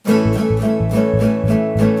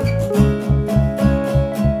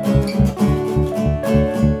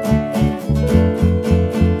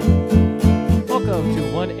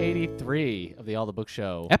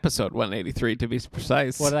Show. Episode 183, to be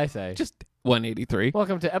precise. What did I say? Just 183.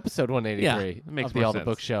 Welcome to episode 183 Yeah, it makes of the more All the sense.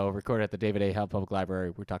 Book Show, recorded at the David A. Howe Public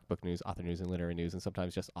Library. We talk book news, author news, and literary news, and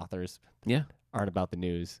sometimes just authors Yeah. aren't about the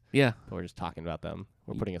news, Yeah. but we're just talking about them.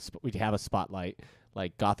 We're putting we have a spotlight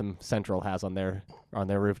like Gotham Central has on their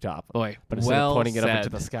rooftop. Boy, But instead well of pointing it said. up into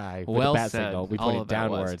the sky with Well a bat said. signal, we All point it of that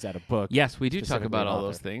was. downwards at a book. Yes, we do talk specifically about an all author.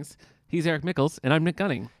 those things. He's Eric Mickles, and I'm Nick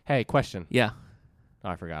Gunning. Hey, question. Yeah. Oh,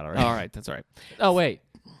 I forgot already. All right, that's all right. Oh, wait.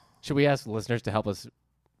 Should we ask listeners to help us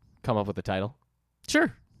come up with the title?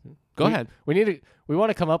 Sure. Go ahead. We want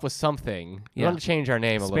to come up with something. We Yeah. want to change our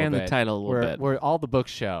name a little Expand bit. the title a little we're, bit. We're All the Book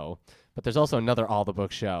Show, but there's also another All the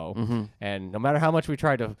Book Show. Mm-hmm. And no matter how much we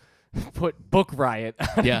try to put Book Riot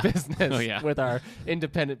out of Yeah. business Oh, yeah. with our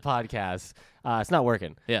independent podcasts, it's not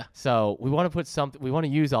working. Yeah. So we want to put something. We want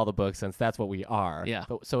to use all the books since that's what we are. Yeah.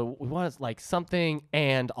 So we want like something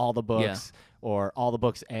and all the books, or all the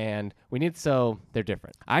books and we need they're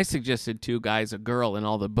different. I suggested two guys, a girl in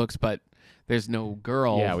all the books, but there's no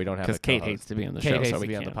girl. Yeah, we don't have because a Kate co-host. hates to be on the Kate show, hates so to we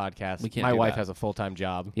be on can't. the podcast. we can't My do wife that. has a full-time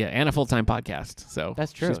job. Yeah, and a full-time podcast. So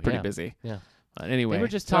That's true, She's pretty yeah. busy. Yeah. Anyway, We were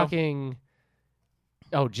just so- talking.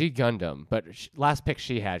 Oh, G Gundam, but last pick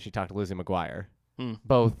she talked to Lizzie McGuire. Hmm.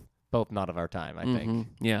 Both not of our time, I think. Mhm.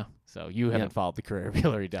 Yeah, So you haven't followed the career of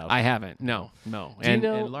Hilary Duff. I haven't. No. Do you And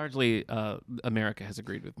know- largely, America has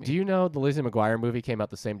agreed with me. Do you know the Lizzie McGuire movie came out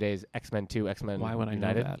the same day as X-Men 2, X-Men Why would I know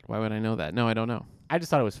United? that? Why would I know that? No, I don't know. I just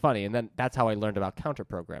thought it was funny, and then that's how I learned about counter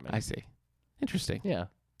programming. I see. Interesting. Yeah.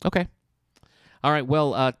 Okay. All right.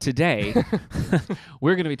 Well, today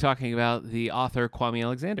we're going to be talking about the author Kwame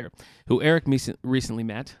Alexander, who Eric recently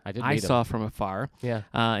met. I did I meet him. saw from afar. Yeah.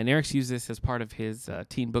 And Eric's used this as part of his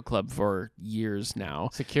teen book club for years now.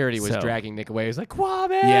 Security was So- dragging Nick away. He was like, Kwame!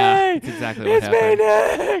 Yeah, that's exactly what It's happened.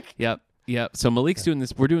 me, Nick! Yep. So Malik's doing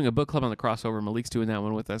this. We're doing a book club on the crossover. Malik's doing that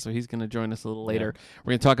one with us, so he's going to join us a little later.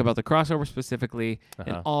 We're going to talk about the crossover specifically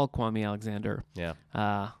and all Kwame Alexander. Yeah.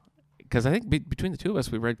 Because I think between the two of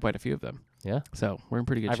us, we've read quite a few of them. Yeah. So we're in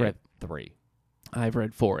pretty good I've shape. read 3. I've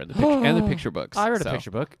read 4 in the picture and the picture books. I read so, a picture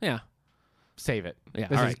book. Yeah. Save it. Yeah.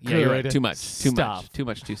 This all is right. Yeah, you're right. good Too much. stuff. Too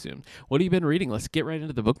much too soon. What have you been reading? Let's get right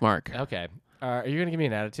into the bookmark. Okay. Are you going to give me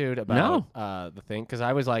an attitude about the thing? Because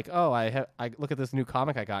I was like, oh, I look at this new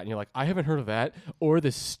comic I got, and you're like, I haven't heard of that, or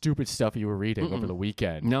this stupid stuff you were reading over the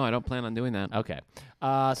weekend. No, I don't plan on doing that. Okay.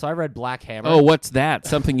 So I read Black Hammer. Oh, what's that?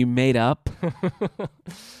 Something you made up?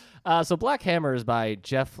 So Black Hammer is by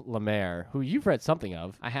Jeff Lemire, who you've read something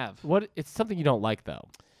of. I have. It's something you don't like, though.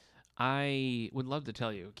 I would love to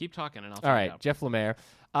tell you. Keep talking, and I'll All find right, out. Jeff Lemire.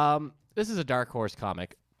 This is a Dark Horse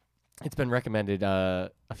comic. It's been recommended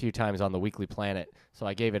a few times on the Weekly Planet, so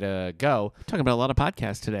I gave it a go. We're talking about a lot of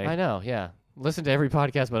podcasts today. I know, yeah. Listen to every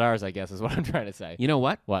podcast but ours, I guess, is what I'm trying to say. You know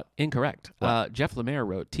what? What? Incorrect. What? Jeff Lemire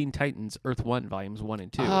wrote Teen Titans Earth 1 Volumes 1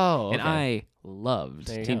 and 2. Oh, And okay. I loved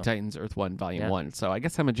There you Teen go. Titans Earth 1 Volume Yeah. 1. So I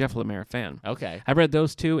guess I'm a Jeff Lemire fan. Okay. I read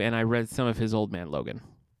those two, and I read some of his Old Man Logan.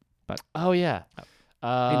 Oh, yeah.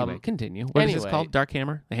 Anyway, continue. What is this anyway. called? Dark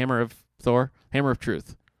Hammer? The Hammer of Thor? Hammer of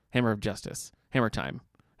Truth? Hammer of Justice? Hammer Time?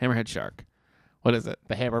 Hammerhead Shark? What is it?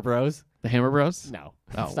 The Hammer Bros? The Hammer Bros? No.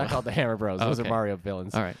 Oh, It's not well. called the Hammer Bros. Those Okay. are Mario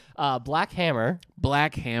villains. All right. Black Hammer.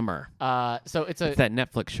 Black Hammer. So it's It's that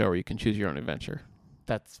Netflix show where you can choose your own adventure.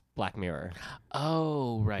 that's Black Mirror.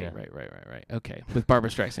 Oh, right, Yeah. right. Okay. With Barbara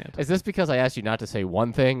Streisand. Is this because I asked you not to say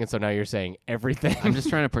one thing, and so now you're saying everything? I'm just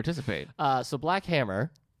trying to participate. So Black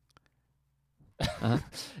Hammer Uh-huh.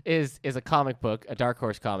 is a comic book, a Dark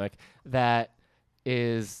Horse comic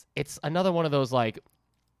it's another one of those like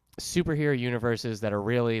superhero universes that are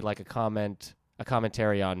really like a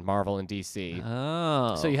commentary on Marvel and DC.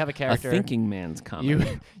 Oh. So you have a character, A thinking man's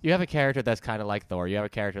comic. you have a character that's kind of like Thor. You have a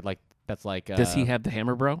character that's like Does he have the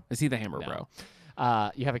Hammer Bro? Is he the Hammer no.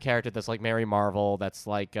 Bro? You have a character that's like Mary Marvel, that's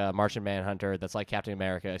like Martian Manhunter, that's like Captain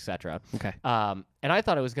America, etc. Okay. And I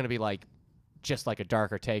thought it was going to be like just like a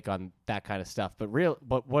darker take on that kind of stuff, but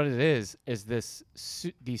what it is this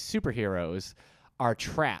these superheroes are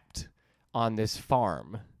trapped on this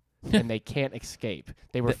farm and they can't escape.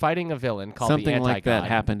 They were fighting a villain called the Something Anti-God. like that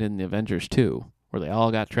happened in the Avengers 2, where they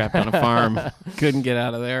all got trapped on a farm, couldn't get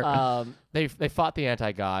out of there. They fought the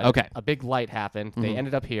Anti-God. Okay. A big light happened. They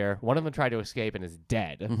ended up here. One of them tried to escape and is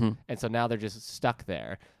dead. And so now they're just stuck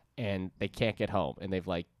there and they can't get home. And they've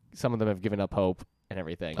some of them have given up hope and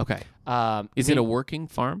everything. Okay. Is it a working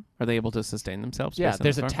farm? Are they able to sustain themselves? Yeah, based on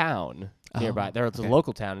there's the a farm? town nearby. There's okay. a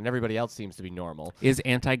local town, and everybody else seems to be normal. Is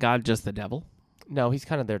Anti-God just the devil? No, he's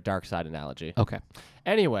kind of their dark side analogy. Okay.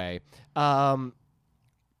 Anyway,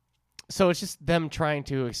 so it's just them trying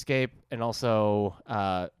to escape and also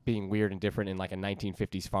being weird and different in like a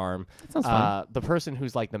 1950s farm. That sounds fun. The person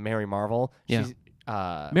who's like the Mary Marvel, Yeah. she's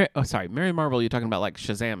Mary Marvel. You're talking about like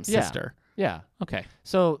Shazam's Yeah. sister. Yeah. Okay.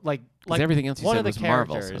 So like Everything else you one said of the was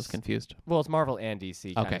Marvel, so I was characters- confused. Well, it's Marvel and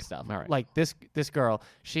DC kind Okay, of stuff. all right. Like this girl,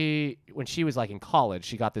 when she was like in college,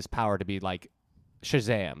 she got this power to be like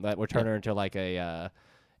Shazam that would turn her into like an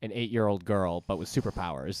 8-year-old girl, but with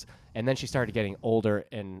superpowers. And then she started getting older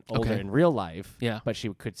and older Okay. in real life. Yeah. But she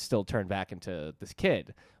could still turn back into this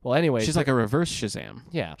kid. Well, anyway, She's like a reverse Shazam.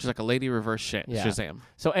 yeah. She's like a lady reverse Yeah. Shazam.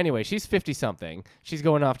 So anyway, she's 50-something. She's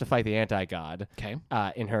going off to fight the anti-god Okay.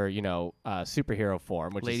 in her, superhero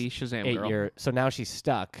form, which Lady is Shazam girl. 8-year. So now she's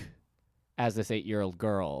stuck as this 8-year-old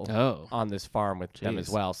girl Oh. on this farm with them as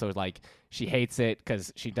Jeez. well. So like she hates it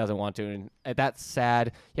because she doesn't want to, and that's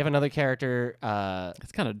sad. You have another character.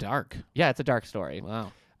 It's kind of dark. Yeah, it's a dark story.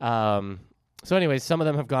 Wow. So anyways, some of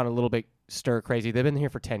them have gone a little bit stir crazy. They've been here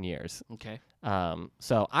for 10 years. Okay.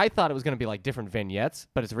 So I thought it was going to be like different vignettes,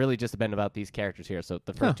 but it's really just been about these characters here. So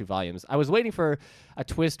the first 2 volumes, I was waiting for a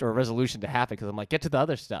twist or a resolution to happen because I'm like, get to the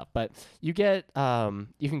other stuff. But you get,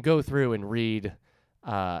 you can go through and read,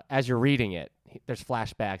 as you're reading it, there's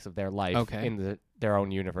flashbacks of their life in their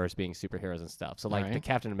own universe being superheroes and stuff. So like the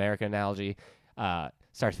Captain America analogy,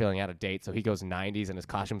 starts feeling out of date. So he goes 90s and his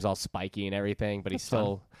costume's all spiky and everything, but he's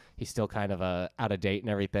still kind of out of date and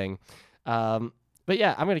everything. But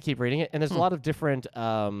yeah, I'm gonna keep reading it, and there's a lot of different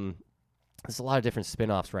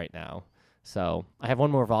spin-offs right now. So I have one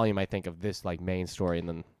more volume, I think, of this like main story and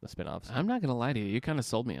then the spin-offs. I'm not gonna lie to you. You kind of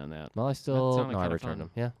sold me on that. Well, I returned them.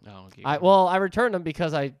 Yeah. Oh, okay. I returned them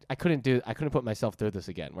because I couldn't put myself through this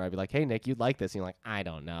again. Where I'd be like, hey Nick, you'd like this, and you're like, I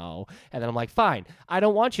don't know, and then I'm like, fine, I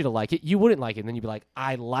don't want you to like it. You wouldn't like it, and then you'd be like,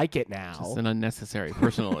 I like it now. Just an unnecessary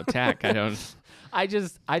personal attack. I don't. I'm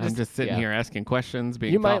just sitting here asking questions.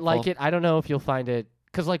 Being You might thoughtful. like it. I don't know if you'll find it.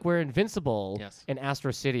 Because, like, where Invincible Yes. and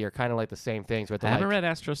Astro City are kind of like the same things. But I haven't read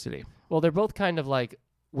Astro City. Well, they're both kind of like,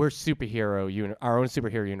 we're our own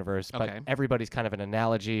superhero universe, but Okay. everybody's kind of an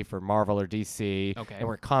analogy for Marvel or DC. Okay. And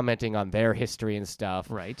we're commenting on their history and stuff.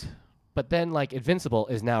 Right. But then, like, Invincible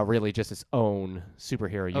is now really just its own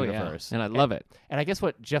superhero universe. And I love it. And I guess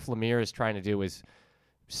what Jeff Lemire is trying to do is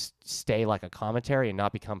stay like a commentary and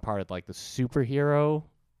not become part of, like, the superhero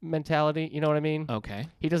mentality. You know what I mean? Okay.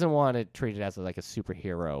 He doesn't want to treat it as like a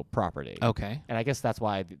superhero property. Okay. And I guess that's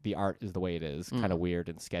why the art is the way it is, kind of weird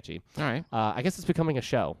and sketchy. All right. I guess it's becoming a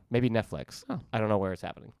show, maybe Netflix. Oh. I don't know where it's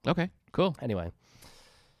happening. Okay. Cool. Anyway,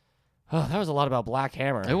 that was a lot about Black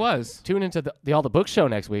Hammer. It was. Tune into the All the Book Show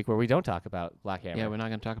next week where we don't talk about Black Hammer. Yeah, we're not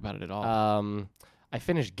going to talk about it at all. I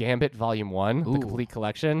finished Gambit Volume 1, the Ooh. complete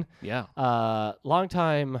collection. Yeah.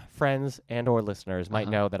 Longtime friends and or listeners might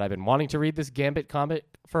know that I've been wanting to read this Gambit comic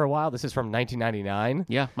for a while. This is from 1999.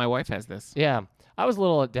 Yeah, my wife has this. Yeah, I was a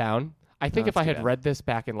little down. I think if that's I too had bad. read this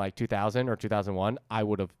back in like 2000 or 2001, I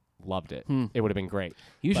would have loved it. It would have been great.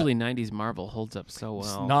 Usually 90s Marvel holds up so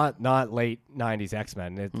It's well. not late 90s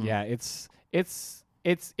X-Men. Yeah, it's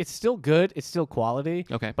still good. It's still quality.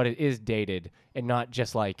 Okay. But it is dated, and not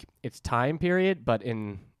just like its time period, but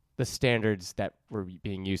in the standards that were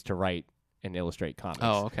being used to write and illustrate comics.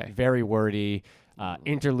 Oh, okay. Very wordy,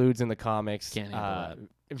 interludes in the comics. Can't handle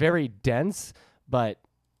very dense, but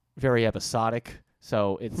very episodic.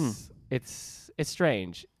 So it's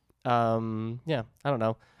strange. Yeah, I don't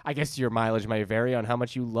know. I guess your mileage may vary on how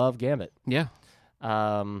much you love Gambit. Yeah.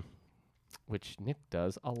 Which Nick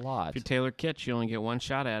does a lot. If you're Taylor Kitsch, you only get one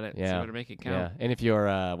shot at it. So Yeah. you better make it Yeah, count. and if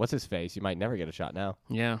you're what's his face, you might never get a shot now.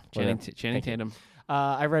 Yeah. Well, Channing Tatum.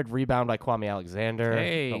 I read Rebound by Kwame Alexander.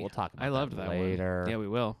 Hey. but we'll talk about I loved that later. one. Yeah, we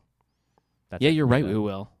will. That's Yeah, it you're for me right. then. We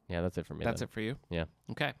will. Yeah, that's it for me. That's then. it for you? Yeah.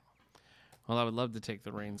 Okay. Well, I would love to take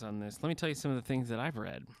the reins on this. Let me tell you some of the things that I've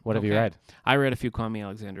read. What have you Okay? read? I read a few Kwame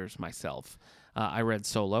Alexanders myself. I read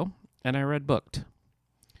Solo, and I read Booked.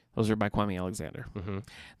 Those are by Kwame Alexander. Mm-hmm.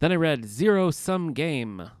 Then I read Zero Sum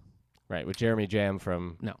Game. Right, with Jeremy Jam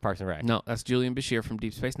from No. Parks and Rec. No, that's Julian Bashir from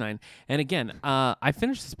Deep Space Nine. And again, I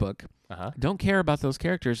finished this book. Uh-huh. Don't care about those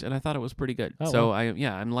characters, and I thought it was pretty good. Oh, so well.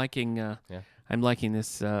 I'm liking. I'm liking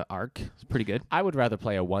this arc. It's pretty good I would rather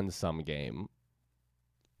play a one-sum game.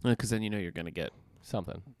 because then you know you're gonna get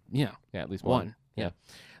Something. yeah Yeah, at least one. Yeah.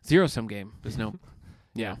 Zero Sum Game. There's no.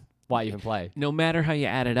 Yeah. Why even play? No matter how you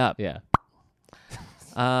add it up. Yeah.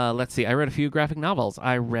 Let's see. I read a few graphic novels.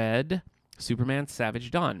 I read Superman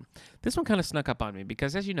Savage Dawn. This one kind of snuck up on me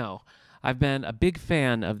because, as you know, I've been a big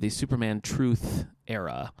fan of the Superman Truth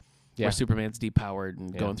era, Yeah. where Superman's depowered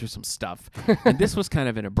and Yeah. going through some stuff. And this was kind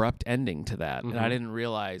of an abrupt ending to that. And I Mhm. didn't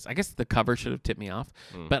realize, I guess the cover should have tipped me off,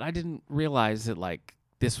 but I didn't realize that, like,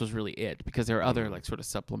 this was really it because there are other, like, sort of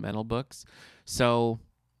supplemental books. So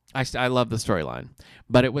I love the storyline,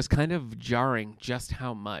 but it was kind of jarring just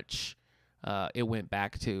how much it went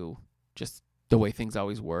back to just the way things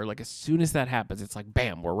always were. Like as soon as that happens, it's like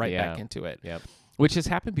bam, we're right back into it. Yep. Which has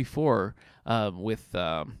happened before with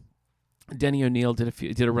Denny O'Neil did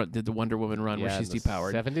the Wonder Woman run where she's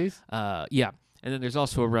depowered. 70s? Yeah. And then there's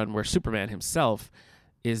also a run where Superman himself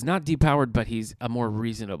is not depowered, but he's a more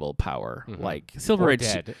reasonable power. Mhm. Like Silver Or Age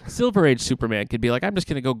dead. Silver Age Superman could be like, I'm just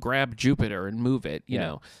going to go grab Jupiter and move it, you Yeah.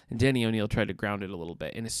 know. And Denny O'Neil tried to ground it a little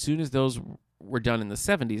bit. And as soon as those were done in the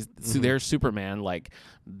 70s, so Mhm. there's Superman like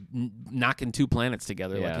knocking two planets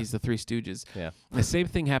together like Yeah. he's the Three Stooges. Yeah. The same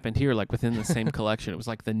thing happened here, like within the same collection. It was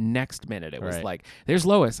like the next minute. It was Right. like, there's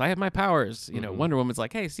Lois. I have my powers. You know, Mhm. Wonder Woman's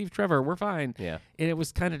like, hey, Steve Trevor, we're fine. Yeah. And it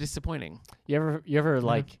was kind of disappointing. You ever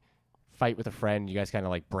like fight with a friend, you guys kind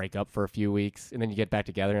of like break up for a few weeks, and then you get back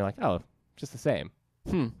together and you're like, oh, just the same.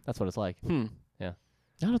 That's what it's like. Yeah.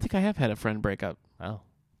 I don't think I have had a friend break up. Wow.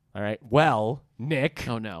 All right. Well, Nick,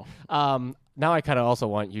 Oh, no. now I kind of also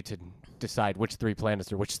want you to decide which three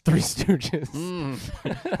planets are which Three Stooges.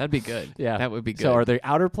 That'd be good. Yeah. That would be good. So are the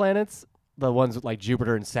outer planets the ones with, like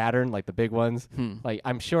Jupiter and Saturn, like the big ones? Like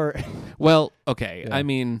I'm sure. Well, okay. Yeah. I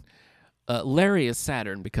mean, Larry is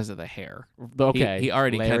Saturn because of the hair. Okay. He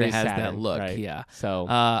already kind of Larry's has that Saturn, look. right. Yeah. So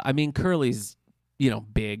I mean, Curly's,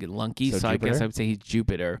 big and lunky, So so I guess Jupiter? I would say he's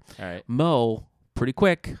Jupiter. all right. Mo, pretty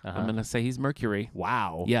quick. Uh-huh. I'm going to say he's Mercury.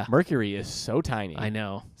 Wow. Yeah. Mercury is so tiny. I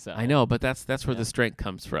know. So I know, but that's where Yeah. the strength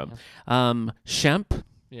comes from. Shemp,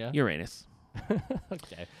 Yeah. Uranus.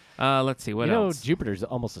 Okay. Let's see, what else? Jupiter's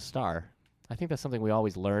almost a star. I think that's something we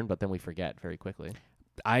always learn, but then we forget very quickly.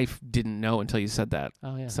 I didn't know until you said that.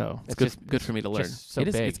 Oh yeah. So it's It's good, just- good for me to learn. just so It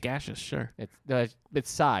is. big. It's gaseous, sure.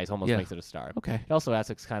 Its size almost Yeah. makes it a star. Okay. It also has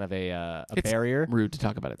kind of a It's barrier. Rude to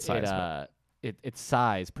talk about its size. but- Its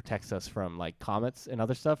size protects us from like comets and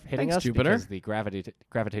other stuff hitting Thanks, us Jupiter. because the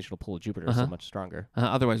gravitational pull of Jupiter is so Uh-huh. much stronger.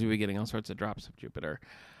 Otherwise, we'd be getting all sorts of drops of Jupiter.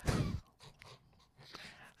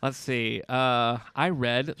 Let's see. I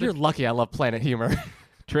read You're lucky. I love planet humor.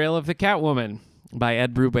 Trail of the Catwoman by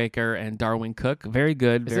Ed Brubaker and Darwin Cook. Very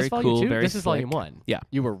good, Is very this volume cool, 2? very This is volume slick. 1. Yeah.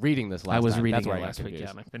 You were reading this last I was time. reading That's why it I got last week, yeah,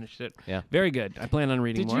 confused. and I finished it. Yeah. Very good. I plan on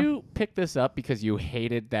reading Did more. you pick this up because you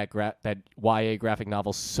hated that YA graphic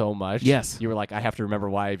novel so much? Yes. You were like, I have to remember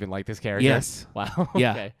why I even like this character. Yes. Wow.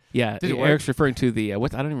 Yeah. Okay. Yeah. Did it work? Eric's referring to the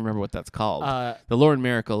what? I don't even remember what that's called. The Lauren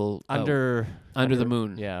Miracle Under the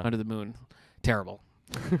Moon. Yeah. Under the Moon. Terrible.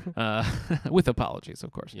 With apologies,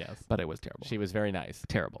 of course. Yes. But it was terrible. She was very nice.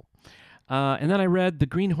 Terrible. And then I read The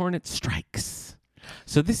Green Hornet Strikes.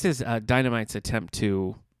 So this is Dynamite's attempt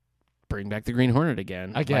to bring back the Green Hornet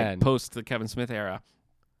again. Again. Like post the Kevin Smith era.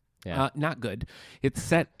 Yeah. Not good. It's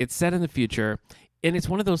set in the future, and it's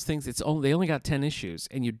one of those things. They only got 10 issues,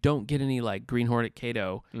 and you don't get any like Green Hornet,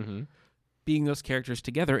 Kato Mm-hmm. being those characters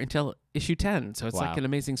together until issue 10. So it's Wow. like an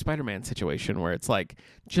Amazing Spider-Man situation where it's like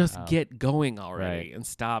just Wow. get going already Right. and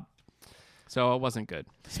stop. So it wasn't good.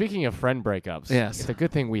 Speaking of friend breakups, Yes. it's a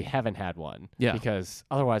good thing we haven't had one. Yeah. Because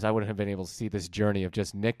otherwise I wouldn't have been able to see this journey of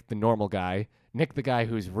just Nick, the normal guy, Nick, the guy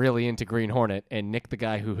who's really into Green Hornet, and Nick, the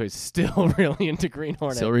guy who is still really into Green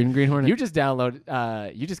Hornet. Still reading Green Hornet You just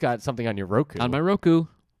you just got something on your Roku. on my Roku,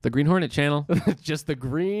 the Green Hornet channel. just the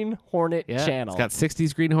Green Hornet Yeah, channel. It's got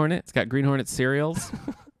 60s Green Hornet. It's got Green Hornet serials.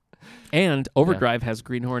 And Overdrive has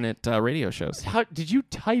Green Hornet radio shows. How did you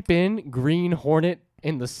type in Green Hornet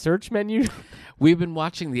in the search menu? We've been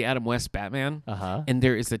watching the Adam West Batman, Uh-huh. and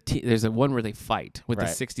there's a one where they fight with Right.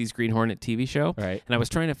 the 60s Green Hornet TV show. Right. And I was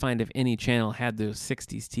trying to find if any channel had the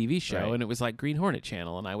 60s TV show, Right. and it was like Green Hornet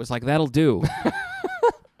channel, and I was like, that'll do.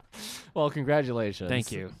 Well, congratulations.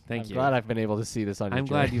 Thank you. Thank I'm you. glad I've been able to see this on your I'm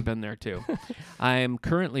glad journey. you've been there too. I'm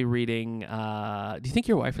currently reading. Do you think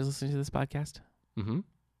your wife is listening to this podcast? Mm-hmm.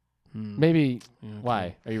 Hmm. Maybe. Okay.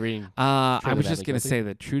 Why? Are you reading? I Truly was just Madly going to Guilty? say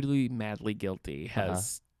that Truly Madly Guilty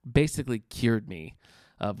has basically cured me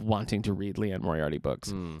of wanting to read Leanne Moriarty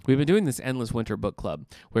books. Mm. We've been doing this Endless Winter Book Club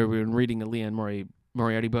where we've been reading a Leanne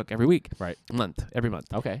Moriarty book every week. Right. Every month.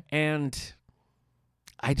 Okay. And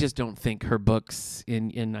I just don't think her books,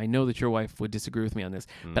 and I know that your wife would disagree with me on this,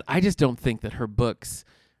 Mm. but I just don't think that her books,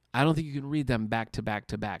 I don't think you can read them back to back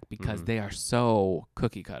to back because Mhm. they are so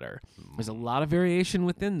cookie cutter. There's a lot of variation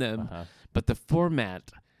within them, Uh-huh. but the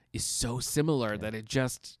format is so similar that it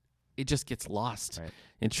just gets lost. Right.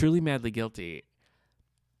 And Truly Madly Guilty,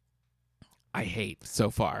 I hate so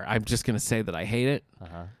far. I'm just going to say that I hate it.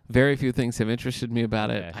 Uh-huh. Very few things have interested me about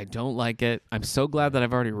it. Okay. I don't like it. I'm so glad that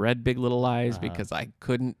I've already read Big Little Lies Uh-huh. because I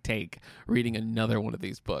couldn't take reading another one of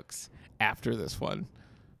these books after this one.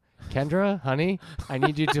 Kendra, honey, I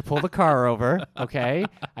need you to pull the car over, okay?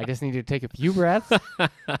 I just need you to take a few breaths.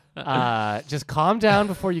 Just calm down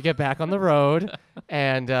before you get back on the road.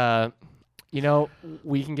 And,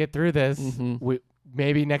 we can get through this. Mhm.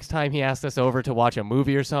 maybe next time he asks us over to watch a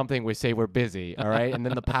movie or something, we say we're busy, all right? And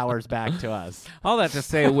then the power's back to us. All that to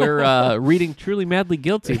say, we're reading Truly Madly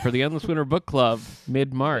Guilty for the Endless Winter Book Club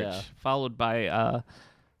mid-March, Yeah. followed by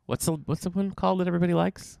what's the one called that everybody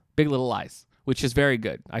likes? Big Little Lies, which is very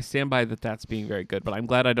good. I stand by that's being very good, but I'm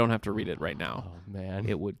glad I don't have to read it right now. Oh, man.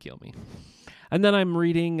 It would kill me. And then I'm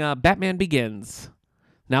reading Batman Begins,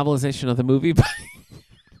 novelization of the movie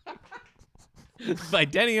by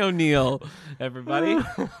Denny O'Neil, everybody.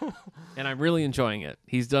 And I'm really enjoying it.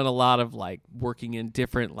 He's done a lot of like working in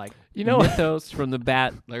different like mythos from the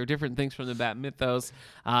Bat, or different things from the Bat mythos.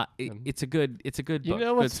 It's a good book. You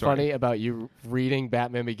know what's funny about you reading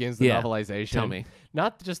Batman Begins, the novelization? Tell me.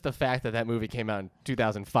 Not just the fact that movie came out in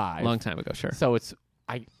 2005. Long time ago, sure. So it's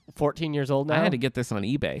 14 years old now. I had to get this on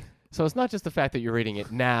eBay. So it's not just the fact that you're reading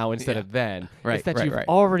it now instead of then. Right, It's that right, you've right.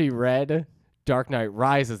 already read Dark Knight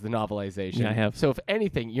Rises, the novelization. Yeah, I have. So if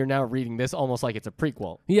anything, you're now reading this almost like it's a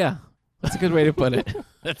prequel. Yeah. That's a good way to put it.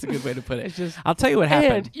 That's a good way to put it. It's just, I'll tell you what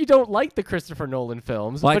happened. And you don't like the Christopher Nolan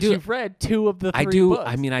films, Well, but you've read 2 of the 3 I do. books.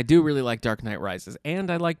 I mean, I do really like Dark Knight Rises,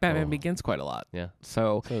 and I like Batman Begins quite a lot. Yeah.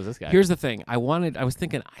 So So is this guy. here's the thing. I was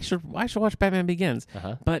thinking I should watch Batman Begins,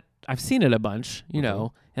 Uh-huh. but I've seen it a bunch, you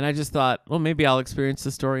know, and I just thought, well, maybe I'll experience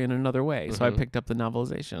the story in another way. So I picked up the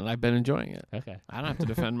novelization, and I've been enjoying it. Okay. I don't have to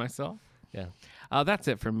defend myself. Yeah. That's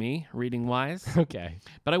it for me, reading wise. Okay.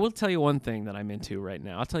 But I will tell you one thing that I'm into right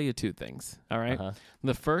now. I'll tell you 2 things. All right. Uh-huh.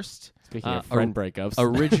 The first, Speaking of friend breakups.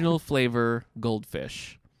 original flavor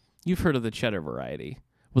goldfish. You've heard of the cheddar variety.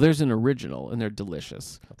 Well, there's an original, and they're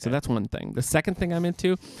delicious. So that's one thing. The second thing I'm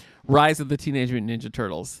into, Rise of the Teenage Mutant Ninja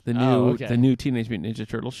Turtles, the new Teenage Mutant Ninja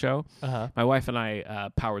Turtles show. Uh-huh. My wife and I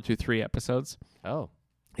powered through 3 episodes. Oh.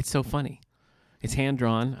 It's so funny. It's hand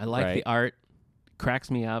drawn. I like Right. the art.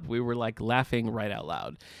 Cracks me up. We were like laughing right out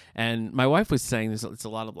loud. And my wife was saying it's a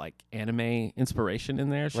lot of like anime inspiration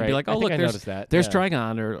in there. She'd be like, I "Oh, think look, I there's noticed that. there's Yeah.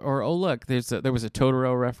 Trigon," or "Oh, look, there was a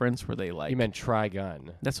Totoro reference where they like." You meant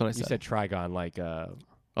Trigun. That's what I You said. said Trigon like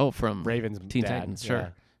From Raven's Teen dad. Titans. Sure. Yeah.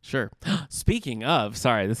 Sure. Speaking of,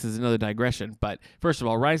 sorry, this is another digression, but first of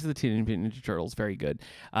all, Rise of the Teenage Mutant Ninja Turtles, very good.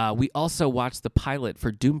 We also watched the pilot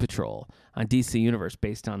for Doom Patrol on DC Universe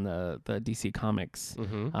based on the DC Comics,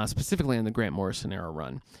 specifically on the Grant Morrison era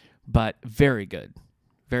run, but very good.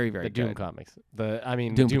 Very, very The good. Doom comics.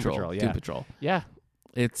 Doom Doom Patrol. Yeah. Doom Patrol. Yeah.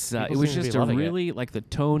 It's People it was seem to be just a loving it. really like the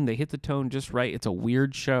tone. They hit the tone just right. It's a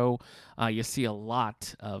weird show. You see a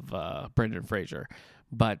lot of Brendan Fraser,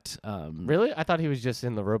 but Really? I thought he was just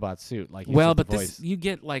in the robot suit. Like well, just the but voice. this you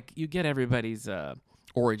get everybody's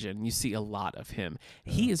origin. You see a lot of him.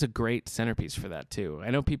 He is a great centerpiece for that too.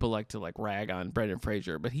 I know people like to like rag on Brendan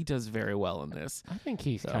Fraser, but he does very well in this. I think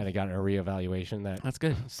he's kind of gotten a reevaluation that That's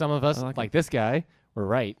good. some of us, I like like this guy, were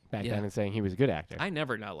right back Yeah. then in saying he was a good actor. I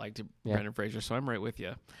never not liked Yeah. Brendan Fraser, so I'm right with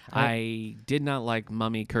you. I- I did not like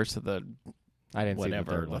Mummy Curse of the I didn't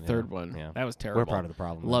whatever, see the third one. Yeah. That was terrible. We're part of the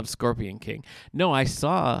problem. Love Scorpion King. No, I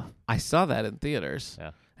saw that in theaters.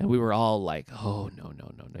 Yeah. And we were all like, "Oh, no."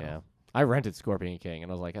 Yeah. I rented Scorpion King,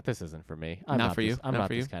 and I was like, "This isn't for me. I'm Not for you. I'm Not not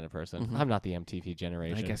for this you. kind of person. Mhm. I'm not the MTV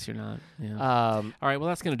generation." I guess you're not. Yeah. All right, well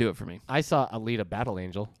that's going to do it for me. I saw Alita: Battle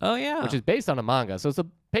Angel, Oh yeah. which is based on a manga, so it's a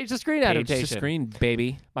page-to-screen page adaptation. to screen,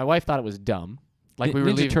 baby. My wife thought it was dumb. Like we Ninja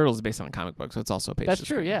were leaving. Turtles is based on a comic book, so it's also a page That's to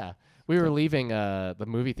true. screen. Yeah, we were leaving the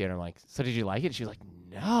movie theater. I'm like, "So did you like it?" She's like,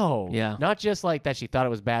 "No." Yeah. Not just like that she thought it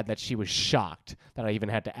was bad, that she was shocked that I even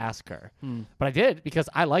had to ask her. Hmm. But I did because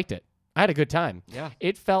I liked it. I had a good time. Yeah.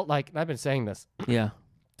 It felt like, and I've been saying this, Yeah.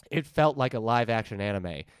 it felt like a live action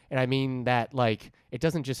anime. And I mean that, like, it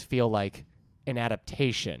doesn't just feel like an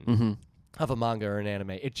adaptation Mhm. of a manga or an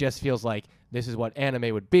anime. It just feels like this is what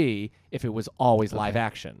anime would be if it was always live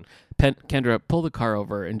action. Kendra, pull the car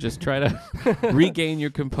over and just try to regain your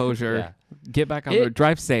composure. Yeah. Get back on the road.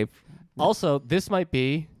 Drive safe. Also, this might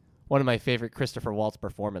be one of my favorite Christopher Waltz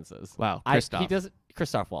performances. Wow, He Christoph. doesn't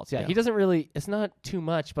Christoph Waltz. Yeah, Yeah. he doesn't really. It's not too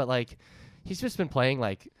much, but like, he's just been playing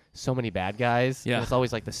like so many bad guys. Yeah. and it's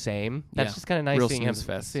always like the same. That's Yeah. just kind of nice Real seeing him. snooze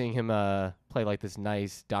fest. Seeing him play like this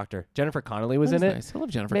nice doctor. Jennifer Connelly was in That's it. nice. I love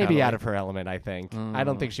Jennifer Maybe Connelly. out of her element, I think. I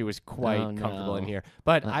don't think she was quite Oh, comfortable in no. here.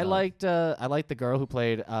 But I Uh-oh. liked the girl who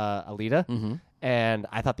played Alita, Mm-hmm. and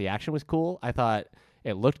I thought the action was cool. I thought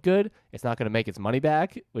it looked good. It's not going to make its money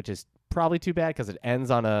back, which is probably too bad because it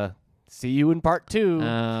ends on a see you in part 2.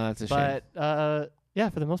 That's a shame. But yeah,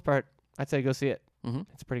 for the most part, I'd say go see it. Mhm.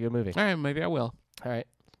 It's a pretty good movie. All right, maybe I will. All right.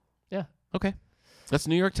 Okay. That's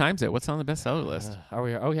New York Times it. What's on the bestseller list? Are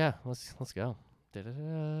we? Oh yeah. Let's go.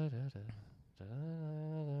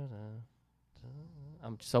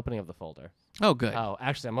 I'm just opening up the folder. Oh, good. Oh,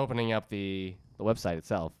 actually, I'm opening up the website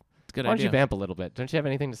itself. Good Why don't idea. you vamp a little bit? Don't you have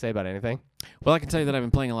anything to say about anything? Well, I can tell you that I've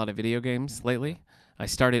been playing a lot of video games lately. I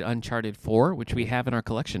started Uncharted 4, which we have in our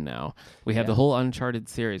collection now. We have Yeah. the whole Uncharted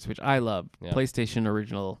series, which I love. Yeah. PlayStation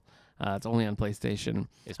original. It's only on PlayStation.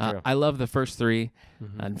 It's true. I love the first 3, Mhm.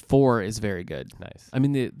 and 4 is very good. Nice. I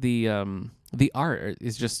mean, the art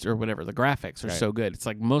is just, or whatever, the graphics are Right. so good. It's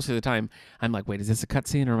like most of the time, I'm like, wait, is this a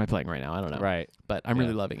cutscene or am I playing right now? I don't know. Right. But I'm Yeah.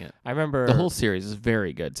 really loving it. I remember The whole series is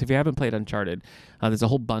very good. So if you haven't played Uncharted, there's a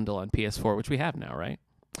whole bundle on PS4, which we have now, right?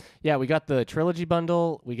 Yeah, we got the trilogy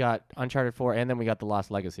bundle, we got Uncharted 4, and then we got the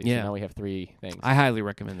Lost Legacy. Yeah. So now we have 3 things. I highly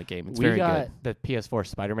recommend the game. It's we very got good. the PS4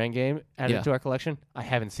 Spider-Man game added Yeah. to our collection. I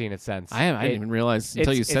haven't seen it since. I didn't even realize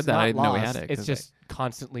until you said it's that. not I didn't know we lost. had it. It's 'cause just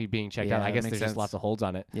constantly being checked out. Yeah, I that guess makes there's sense. just lots of holds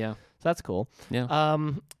on it. Yeah. So that's cool. Yeah.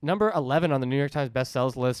 Number 11 on the New York Times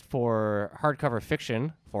bestsellers list for hardcover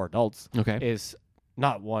fiction for adults Okay. is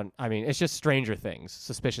not one. I mean, it's just Stranger Things,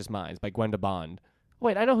 Suspicious Minds by Gwenda Bond.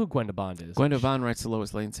 Wait, I know who Gwenda Bond is. Gwenda Vaughn writes the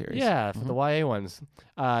Lois Lane series. Yeah, for the YA ones.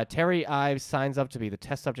 Terry Ives signs up to be the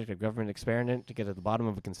test subject of government experiment to get at the bottom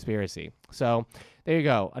of a conspiracy. So there you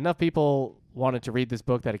go. Enough people wanted to read this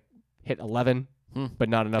book that it hit 11, but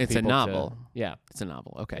not enough It's a people novel. Yeah, It's a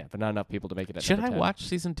novel. Okay. yeah, but not enough people to make it at Should number I 10. watch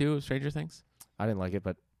season 2 of Stranger Things? I didn't like it,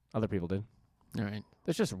 but other people did. All right.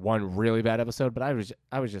 There's just one really bad episode, but I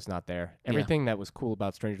was just not there. Everything that was cool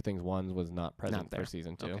about Stranger Things 1 was not present there. for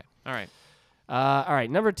season 2. Okay. All right. All right,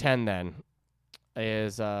 number 10 then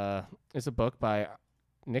is a book by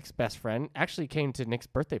Nick's best friend. Actually came to Nick's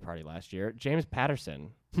birthday party last year. James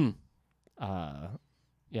Patterson.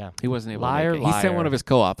 Yeah. He wasn't able Liar, to make it. He sent liar. one of his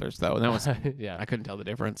co-authors, though, and that was yeah. I couldn't tell the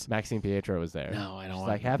difference. Maxine Pietro was there. No, I don't She's want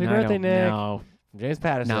like, "Happy no, I birthday, don't- Nick." No, James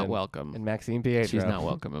Patterson. not welcome. And Maxine Pietro. She's not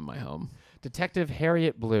welcome in my home. Detective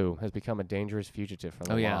Harriet Blue has become a dangerous fugitive from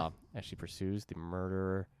the Oh, yeah. law as she pursues the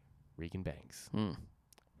murderer Regan Banks. Mm,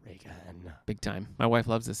 Regan. big time. My wife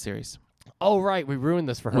loves this series. Oh, right. We ruined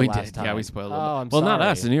this for her We last did. time. Yeah, we spoiled it. Oh, I'm well, sorry. not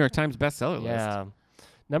us. The New York Times bestseller list. Yeah.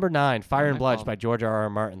 Number 9, Fire My and Blood fault. by George R.R.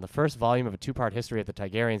 Martin, the first volume of a 2-part history of the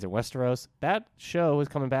Targaryens in Westeros. That show is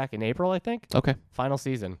coming back in April, I think. Okay. Final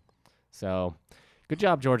season. So, good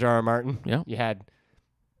job, George R.R. Martin. Yeah. You had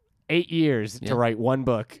 8 years Yeah. to write one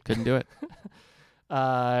book. Couldn't do it.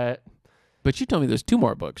 Uh, But you told me there's 2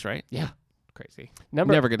 more books, right? yeah. Crazy.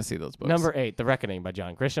 Number Never going to see those books. Number 8, The Reckoning by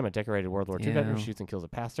John Grisham, a decorated World War II veteran who Yeah. shoots and kills a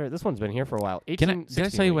pastor. This one's been here for a while. Can I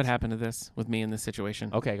 16 tell you what weeks. happened to this with me in this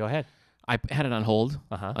situation? Okay, go ahead. I had it on hold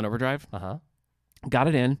Uh-huh. on overdrive. Uh-huh. Got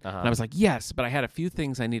it in, Uh-huh. and I was like, yes, but I had a few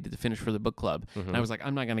things I needed to finish for the book club. Mhm. And I was like,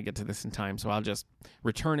 I'm not going to get to this in time, so I'll just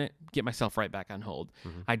return it, get myself right back on hold.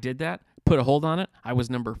 Mhm. I did that, put a hold on it. I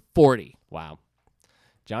was number 40. Wow.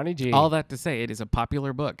 Johnny G. All that to say, it is a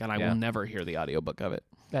popular book, and I Yeah. will never hear the audiobook of it.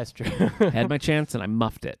 That's true. Had my chance, and I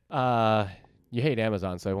muffed it. You hate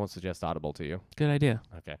Amazon, so I won't suggest Audible to you. Good idea.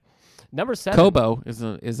 Okay. Number 7. Kobo is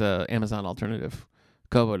a Amazon alternative.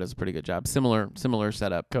 Kobo does a pretty good job. Similar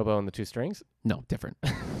setup. Kobo and the Two Strings. No, different.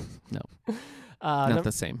 No, Not not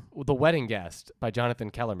the same. The Wedding Guest by Jonathan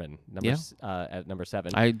Kellerman. Yeah. At number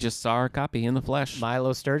 7. I just saw our copy in the flesh.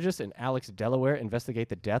 Milo Sturgis and Alex Delaware investigate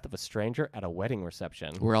the death of a stranger at a wedding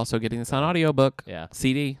reception. We're also getting this on audiobook. Yeah.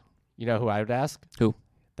 CD. You know who I would ask? Who?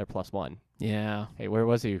 They're +1. Yeah. Hey, where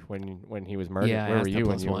was he when he was murdered? Yeah, I where asked were the you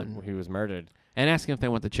when +1. he was murdered? And ask them if they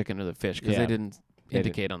want the chicken or the fish because Yeah. they didn't They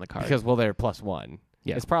indicate on the card. Because they're +1.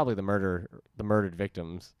 Yeah. It's probably the murdered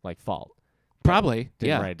victim's fault. Probably. Didn't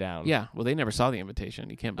Yeah. write it down. Yeah. Well, they never saw the invitation.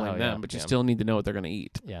 You can't blame Oh, them, yeah, but you yeah. still need to know what they're going to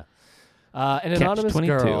eat. Yeah. An Catch Anonymous 22.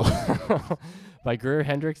 Girl by Greer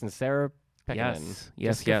Hendricks and Sarah Pekkanen. Yes.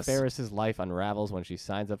 Yes. Jessica Yes. Ferris's life unravels when she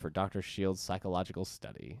signs up for Dr. Shields' psychological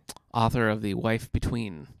study. Author of The Wife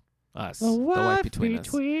Between Us. The Wife Between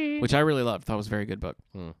Us. Which I really loved. Thought was a very good book.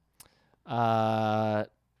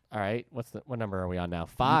 All right. What number are we on now? You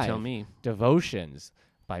 5. tell me. Devotions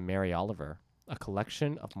by Mary Oliver. A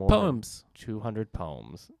collection of more Poems. than 200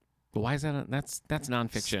 poems. Why is that? That's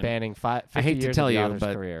nonfiction. Spanning 50 I hate to years tell of the you, author's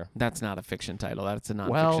but career. That's not a fiction title. That's a nonfiction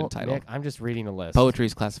Well, title. Nick, I'm just reading a list. Poetry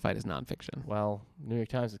is classified as nonfiction. Well, New York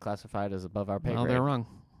Times is classified as above our pay Well, grade. they're wrong.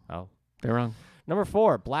 Oh. They're wrong. Number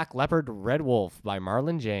 4, Black Leopard, Red Wolf by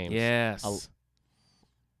Marlon James. Yes.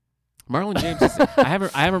 Marlon James. I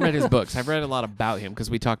haven't read his books. I've read a lot about him because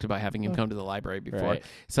we talked about having him come to the library before. Right.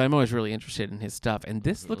 So I'm always really interested in his stuff. And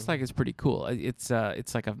this looks like it's pretty cool. It's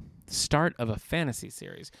like a start of a fantasy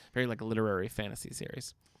series, very like a literary fantasy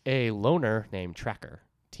series. A loner named Tracker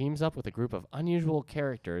teams up with a group of unusual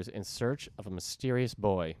characters in search of a mysterious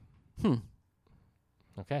boy.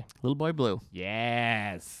 Okay. Little Boy Blue.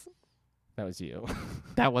 Yes. That was you.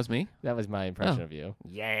 That was me. That was my impression Oh. of you.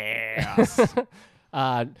 Yes.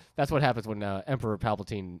 That's what happens when Emperor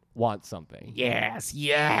Palpatine wants something. Yes,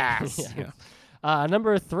 yes. Yeah.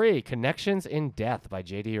 Number 3, Connections in Death by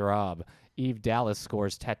J.D. Robb. Eve Dallas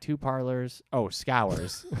scores tattoo parlors. Oh,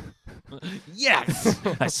 scours. Yes,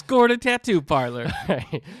 I scored a tattoo parlor.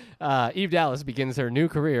 Eve Dallas begins her new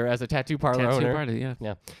career as a tattoo parlor owner. Party,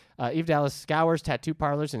 yeah. Eve Dallas scours tattoo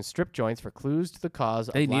parlors and strip joints for clues to the cause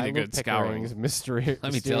They of need a Lionel good scouring. Pickering's mysterious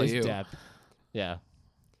Let me tell you. death. Yeah.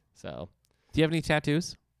 So, Do you have any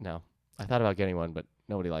tattoos? no. I thought about getting one, but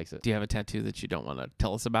nobody likes it. Do you have a tattoo that you don't want to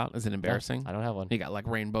tell us about? Is it embarrassing? I don't have one. You got like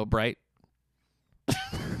Rainbow Bright.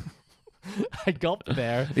 I gulped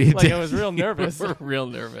there. You Like did. I was real nervous. You were real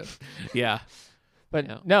nervous. Yeah. But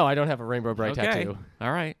Yeah. no, I don't have a Rainbow Bright Okay. tattoo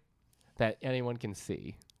All right. that anyone can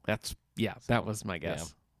see. That was my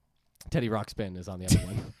guess. Teddy Ruxpin is on the other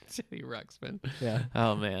one. Teddy Ruxpin. Yeah.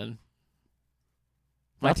 Oh man.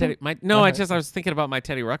 Nothing? I Okay. was thinking about my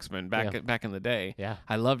Teddy Ruxpin back Yeah. back in the day. Yeah.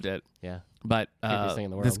 I loved it. Yeah. But Creepiest thing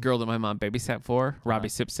in the this world. girl that my mom babysat for, Robbie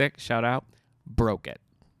Sipsick, shout out, broke it.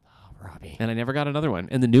 Oh, Robbie. And I never got another one.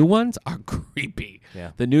 And the new ones are creepy.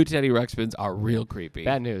 Yeah. The new Teddy Ruxpins are real creepy.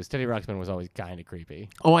 Bad news. Teddy Ruxpin was always kind of creepy.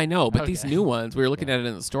 Oh, I know. But these Okay. new ones, we were looking at it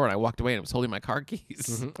in the store and I walked away and it was holding my car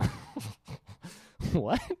keys. Mm-hmm.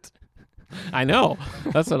 What? I know.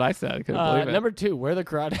 That's what I said. I couldn't believe it. Number 2, Where the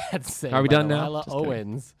Crawdads Sing. Are we by done now? Delilah Just kidding.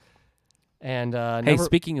 Owens. And Hey, number...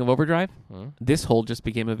 speaking of Overdrive, Hmm? this whole just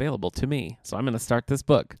became available to me. So I'm going to start this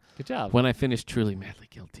book. Good job. When I finish Truly Madly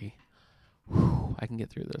Guilty, I can get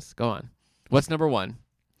through this. Go on. What's number 1?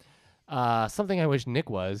 Something I wish Nick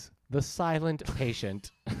was. The Silent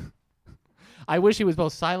Patient. I wish he was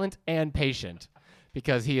both silent and patient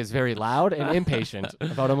because he is very loud and impatient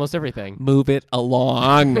about almost everything. Move it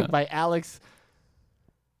along. By Alex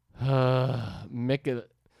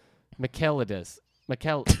Michaelides. I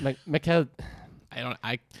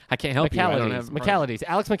can't help you. I don't have Michaelides.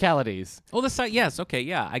 Alex Michaelides. Oh, the site. Yes. Okay.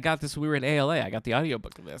 Yeah. I got this. We were at ALA. I got the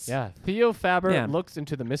audiobook of this. Yeah. Theo Faber Yeah. looks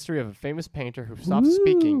into the mystery of a famous painter who stopped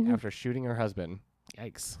speaking after shooting her husband.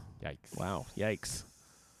 Yikes. Yikes. Wow. Yikes.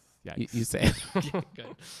 Yikes. You say. Good.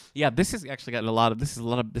 Yeah. This has actually gotten a lot of. This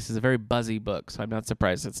is a very buzzy book, so I'm not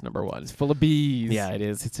surprised it's number 1. It's full of bees. Yeah, it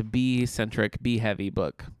is. It's a bee-centric, bee-heavy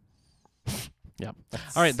book. Yep.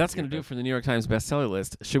 All right, that's going to do it for the New York Times bestseller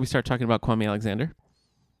list. Should we start talking about Kwame Alexander?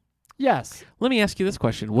 Yes. Let me ask you this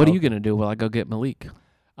question. What are you going to do while I go get Malik?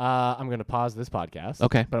 I'm going to pause this podcast.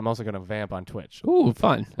 Okay. But I'm also going to vamp on Twitch. Ooh,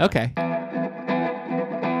 fun. Okay.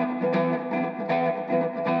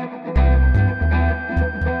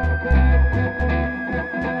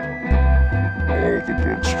 All the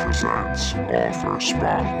Books presents Author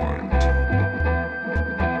Spotlight.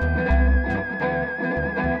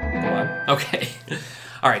 Okay.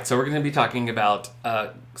 All right, so we're going to be talking about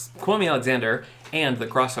Kwame Alexander and the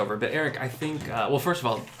crossover. But Eric, I think, well, first of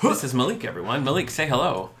all, this is Malik, everyone. Malik, say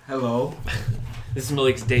hello. Hello. This is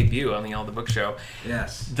Malik's debut on the All the Book Show.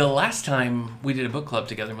 Yes. The last time we did a book club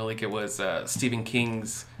together, Malik, it was Stephen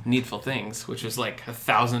King's Needful Things, which was like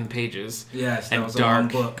 1,000 pages. Yes, that and was a long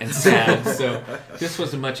dark book. and sad. So this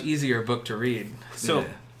was a much easier book to read. So Yeah.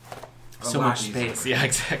 so lot much easier. space. Yeah,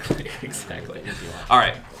 exactly. All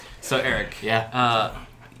right. So Eric, Yeah.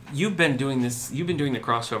 you've been doing this. You've been doing the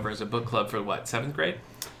crossover as a book club for what? 7th grade?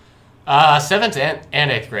 7th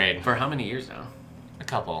and 8th grade. For how many years now? A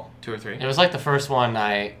couple. 2 or 3? It was like the first one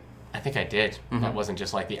I think I did. That wasn't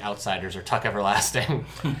just like The Outsiders or Tuck Everlasting.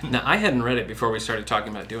 Now I hadn't read it before we started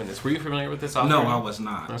talking about doing this. Were you familiar with this author? No, I was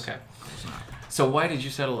not. Okay. I was not. So why did you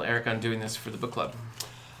settle, Eric, on doing this for the book club?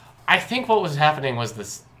 I think what was happening was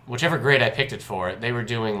this, whichever grade I picked it for, they were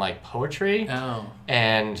doing like poetry Oh.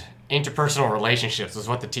 and interpersonal relationships was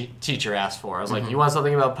what the teacher asked for. I was like, you want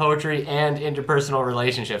something about poetry and interpersonal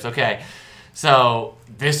relationships? Okay. So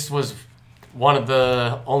this was one of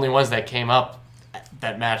the only ones that came up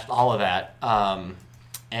that matched all of that. Yeah,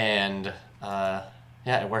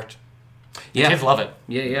 it worked. The kids love it.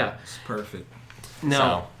 Yeah. It's perfect.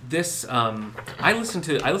 Now, this I listened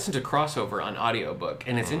to Crossover on audiobook,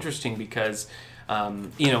 and it's interesting because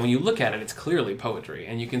when you look at it, it's clearly poetry,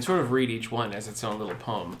 and you can sort of read each one as its own little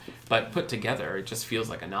poem, but put together, it just feels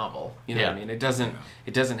like a novel. You know what I mean? It doesn't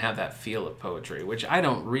have that feel of poetry, which I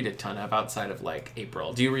don't read a ton of outside of like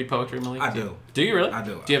April. Do you read poetry, Malik? I do. Do you really? I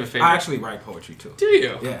do. Do you have a favorite? I actually write poetry too. Do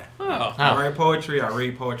you? Yeah. Oh. I write poetry. I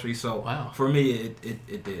read poetry. So Wow. for me, it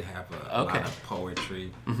did have a Okay. lot of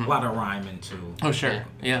poetry, a lot of rhyming too. Oh, sure.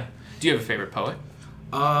 Yeah. Do you have a favorite poet?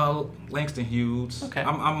 Langston Hughes. Okay.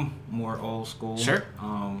 I'm more old school. Sure.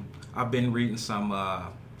 I've been reading some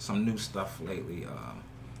new stuff lately. I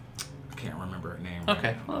can't remember her name. right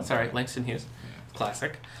Okay, now. well that's all right. Langston Hughes,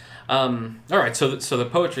 classic. All right, so the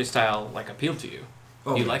poetry style like appealed to you.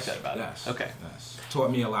 Oh, You yes, like that about yes, it? Okay. Yes.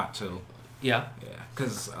 Taught me a lot too. Yeah. Yeah,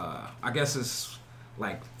 because I guess it's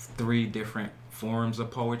like 3 different forms of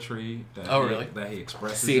poetry that really? that he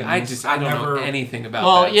expresses. See, in I this. don't know anything about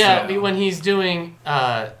Well, that. yeah, so- when he's doing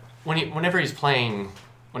whenever he's playing,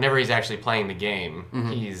 whenever he's actually playing the game,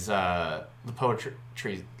 he's the poetry,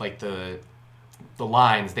 like the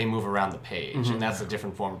lines, they move around the page, and that's a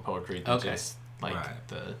different form of poetry than Okay. just like Right.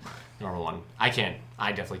 the normal one. I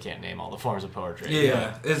definitely can't name all the forms of poetry.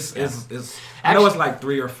 Yeah, it's I know it's like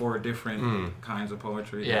 3 or 4 different kinds of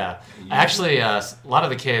poetry. Yeah. that- Actually, a lot of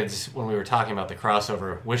the kids, when we were talking about the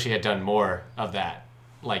crossover, wish he had done more of that,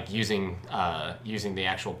 like using the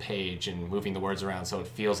actual page and moving the words around so it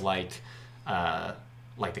feels like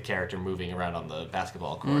the character moving around on the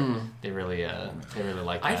basketball court. They really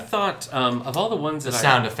like that. I thought of all the ones the that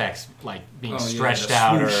sound effects, like being Oh, yeah, stretched the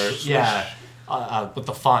out, swoosh, with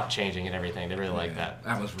the font changing and everything. They really like that.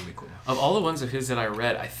 That was really cool. of all the ones of his that I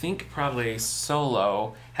read, I think probably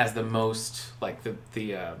Solo has the most like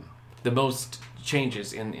the most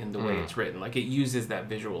changes in the way it's written. Like it uses that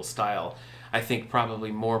visual style. I think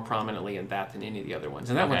probably more prominently in that than any of the other ones,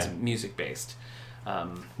 and that Okay. one's music based.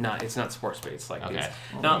 It's not sports based like Okay.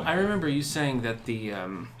 these. Now I remember you saying that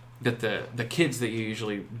the kids that you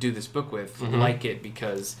usually do this book with like it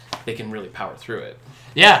because they can really power through it.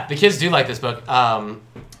 Yeah, the kids do like this book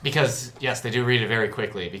because yes, they do read it very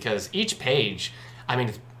quickly. Because each page, I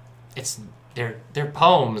mean, they're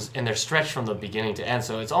poems and they're stretched from the beginning to end,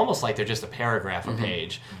 so it's almost like they're just a paragraph a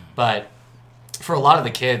page. But for a lot of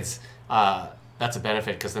the kids, that's a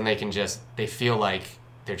benefit because then they feel like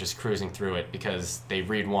they're just cruising through it because they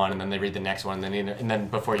read one and then they read the next one and then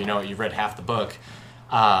before you know it, you've read half the book.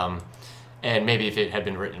 And maybe if it had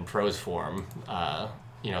been written in prose form,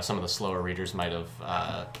 some of the slower readers might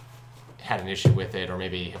have had an issue with it or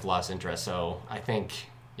maybe have lost interest. So I think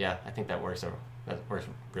that works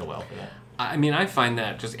real well for that. I mean, I find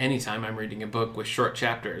that just anytime I'm reading a book with short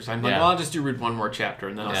chapters, I'm like, Yeah. well, I'll just read one more chapter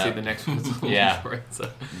and then I'll Yeah. see the next one's a little Yeah. short. So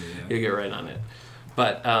you get right on it.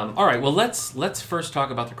 But all right, well, let's first talk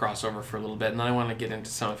about the crossover for a little bit, and then I want to get into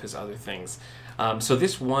some of his other things. So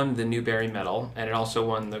this won the Newbery Medal, and it also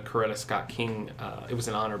won the Coretta Scott King. It was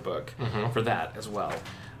an honor book for that as well.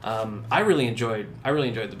 I really enjoyed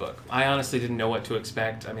the book. I honestly didn't know what to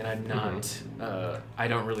expect. I mean, I'm not. I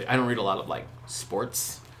don't read a lot of like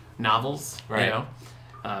sports novels, Right. you know,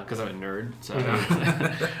 because I'm a nerd. So,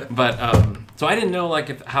 but so I didn't know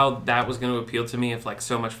like how that was going to appeal to me. If like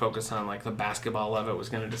so much focus on like the basketball of it was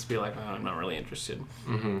going to just be like, oh, I'm not really interested.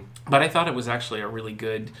 But I thought it was actually a really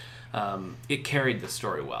good. It carried the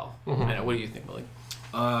story well. What do you think, Willie?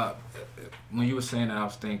 When you were saying that, I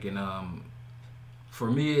was thinking,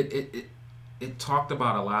 for me, it talked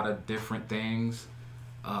about a lot of different things.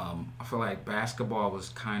 I feel like basketball was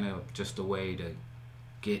kind of just a way to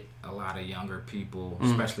get a lot of younger people,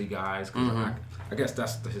 especially guys, because I guess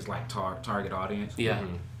that's his like target audience. Yeah.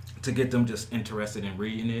 To get them just interested in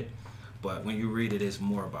reading it. But when you read it, it's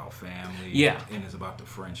more about family. Yeah. And it's about the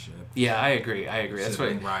friendship. Yeah, I agree. That's what.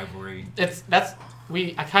 Sibling rivalry.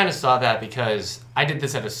 I kind of saw that because I did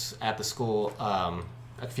this at the school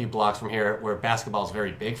a few blocks from here where basketball is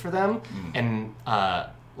very big for them, and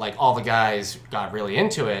like all the guys got really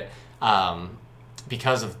into it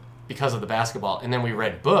because of the basketball. And then we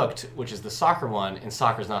read Booked, which is the soccer one, and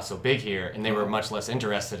soccer's not so big here, and they were much less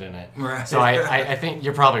interested in it. Right. So I think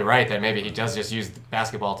you're probably right that maybe he does just use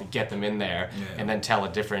basketball to get them in there, Yeah. and then tell a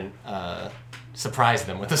different surprise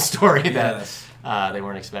them with a story Yes. that they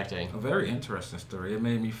weren't expecting. A very interesting story. It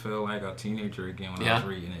made me feel like a teenager again when I Yeah. was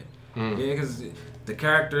reading it. Yeah, because the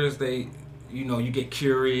characters, you get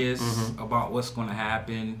curious about what's going to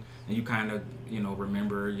happen, and you kind of,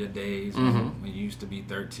 remember your days when you used to be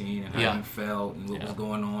 13 and how Yeah. you felt and what was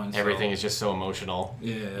going on. Everything is just so emotional.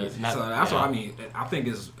 Yeah, It's not- so that's what yeah. I mean. I think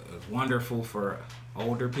it's wonderful for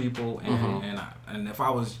older people, and if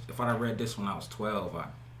I read this when I was 12, I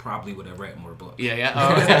probably would have read more books. Yeah.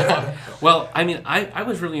 Oh. Well, I mean, I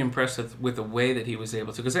was really impressed with the way that he was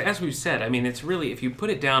able to, because as we've said, I mean, it's really, if you put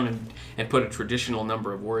it down and put a traditional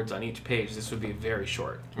number of words on each page, this would be very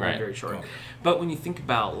short. Right. Very short. Okay. But when you think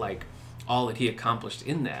about, like, all that he accomplished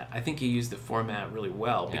in that, I think he used the format really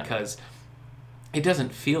well Yeah. because it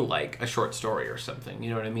doesn't feel like a short story or something.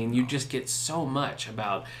 You know what I mean? You just get so much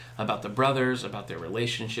about the brothers, about their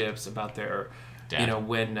relationships, about their... Dad. You know,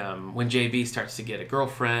 when JB starts to get a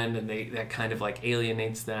girlfriend and that kind of like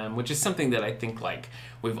alienates them, which is something that I think like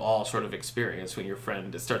we've all sort of experienced when your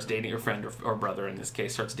friend starts dating your friend or brother in this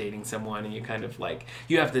case starts dating someone, and you kind of like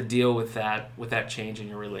you have to deal with that change in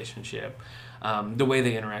your relationship. The way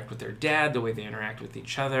they interact with their dad, the way they interact with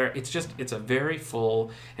each other. It's a very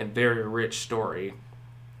full and very rich story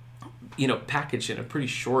packaged in a pretty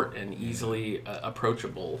short and easily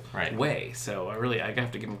approachable Right. way. So I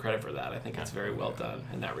have to give him credit for that. I think it's very well done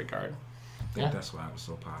in that regard. I think that's why it was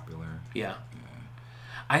so popular. Yeah.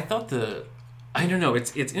 I thought I don't know.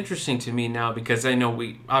 It's interesting to me now because I know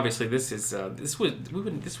this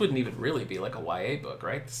wouldn't even really be like a YA book,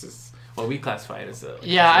 right? This is we classify it as a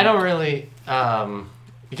Yeah, I don't really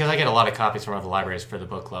because I get a lot of copies from other libraries for the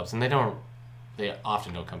book clubs, and they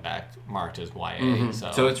often don't come back marked as YA.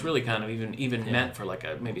 Mm-hmm. So it's really kind of even meant for like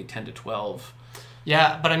a maybe 10 to 12.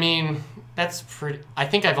 yeah, but I mean that's pretty. I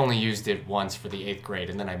think I've only used it once for the 8th grade,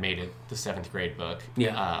 and then I made it the 7th grade book.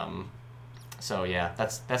 Yeah. So yeah,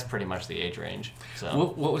 that's pretty much the age range. So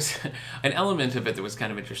What was an element of it that was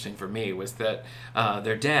kind of interesting for me was that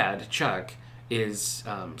their dad Chuck is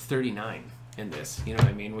 39 in this. You know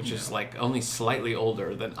what I mean? Which is like only slightly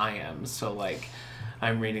older than I am. So like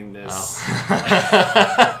I'm reading this.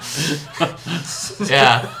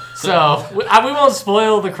 yeah. So we won't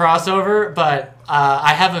spoil the crossover, but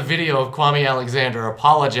I have a video of Kwame Alexander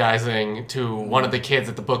apologizing to one of the kids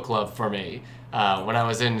at the book club for me. When I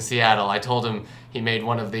was in Seattle, I told him he made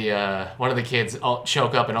one of the kids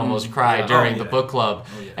choke up and almost cry during the book club,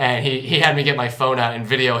 and he had me get my phone out and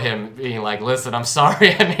video him being like, "Listen, I'm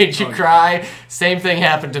sorry I made you cry. Same thing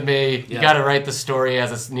happened to me. You got to write the story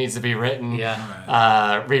as it needs to be written.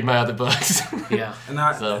 Read my other books." Yeah, and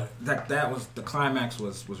that was the climax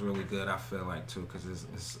was really good. I feel like too because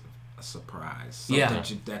it's a surprise.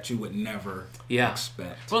 Something that you would never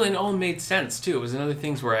expect. Well, and it all made sense too. It was another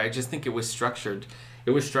things where I just think it was structured.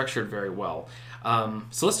 It was structured very well.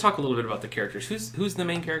 So let's talk a little bit about the characters. Who's the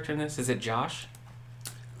main character in this? Is it Josh?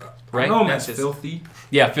 Right? No, that's Filthy.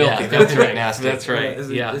 Yeah, Filthy. Yeah, that's Filthy right. Nasty. That's right.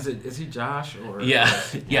 Is he Josh or? Yeah.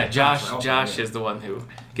 Josh is the one who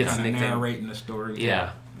gets the nickname. Narrating the story.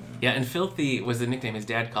 Yeah, and Filthy was the nickname his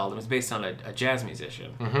dad called him. It was based on a jazz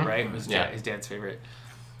musician, right? It was his dad's favorite.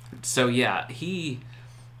 So I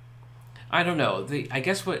don't know. I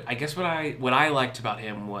guess what I liked about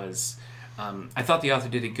him was I thought the author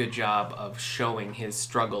did a good job of showing his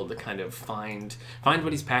struggle to kind of find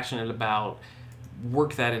what he's passionate about,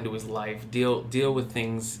 work that into his life, deal with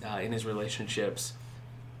things in his relationships,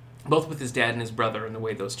 both with his dad and his brother, and the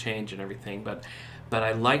way those change and everything. But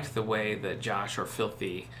I liked the way that Josh or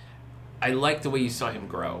Filthy. I liked the way you saw him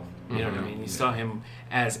grow. You know what I mean? You saw him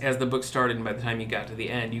as the book started, and by the time you got to the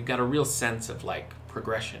end, you got a real sense of like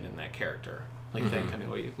progression in that character. Like that kind of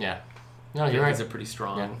way. Yeah. No, you're right. He's a pretty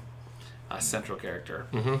strong central character.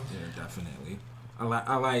 Yeah, definitely.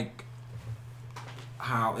 I like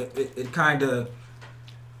how it kind of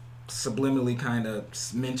subliminally kind of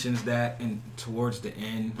mentions that and towards the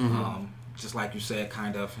end, just like you said,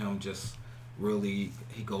 kind of him just really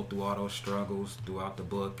he go through all those struggles throughout the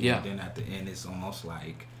book, and then at the end it's almost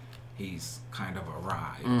like he's kind of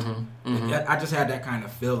arrived. I just had that kind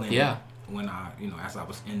of feeling when I as I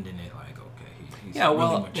was ending it, like okay, he's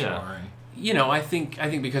really maturing. I think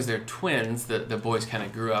because they're twins, the boys kind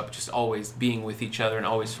of grew up just always being with each other and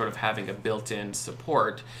always sort of having a built-in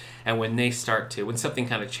support. And when they when something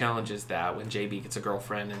kind of challenges that, when JB gets a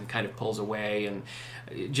girlfriend and kind of pulls away, and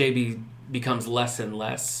JB becomes less and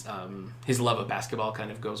less, his love of basketball kind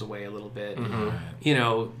of goes away a little bit.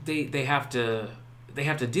 They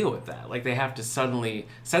have to deal with that. Like they have to suddenly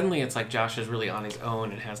it's like Josh is really on his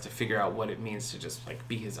own and has to figure out what it means to just like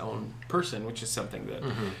be his own person, which is something that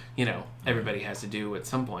everybody has to do at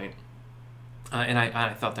some point. And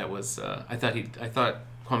I thought that was I thought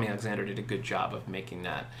Kwame Alexander did a good job of making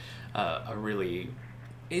that a really.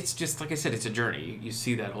 It's just like I said, it's a journey. You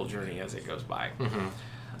see that whole journey as it goes by.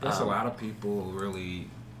 There's a lot of people who really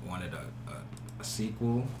wanted a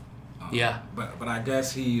sequel. But I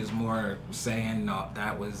guess he is more saying no,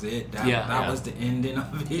 that was it. That was the ending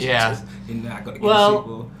of it. Yeah. He's not going to get a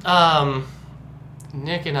sequel.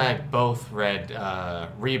 Nick and I both read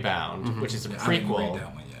Rebound, which is a prequel. I didn't read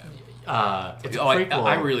that one yet. It's a prequel.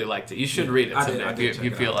 I really liked it. You should read it someday if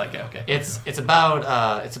you feel like it. Okay. It's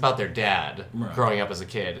about their dad growing up as a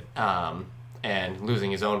kid, and losing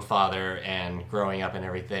his own father and growing up and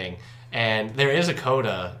everything. And there is a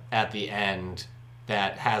coda at the end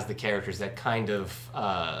that has the characters that kind of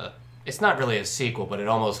it's not really a sequel, but it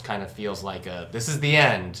almost kind of feels like this is the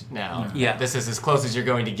end now. Yeah. This is as close as you're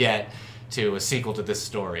going to get to a sequel to this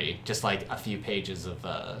story, just like a few pages of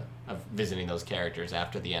visiting those characters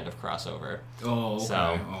after the end of Crossover. Oh, okay.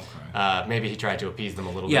 So maybe he tried to appease them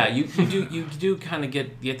a little bit. Yeah, you do kind of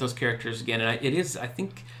get those characters again, and I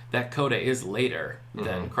think that coda is later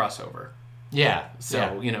than Crossover. Yeah.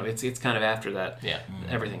 So it's kind of after that. Yeah.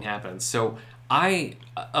 Everything happens. So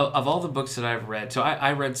of all the books that I've read, so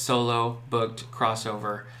I read Solo, booked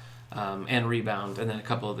Crossover. and Rebound, and then a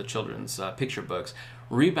couple of the children's picture books.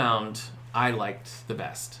 Rebound, I liked the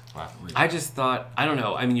best. Wow. I just thought, I don't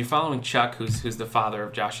know. I mean, you're following Chuck, who's the father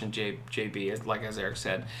of Josh and JB, as Eric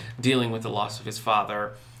said, dealing with the loss of his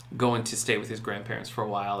father, going to stay with his grandparents for a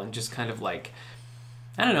while, and just kind of like,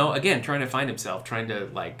 I don't know, again, trying to find himself, trying to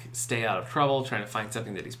like stay out of trouble, trying to find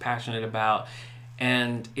something that he's passionate about.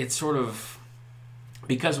 And it's sort of,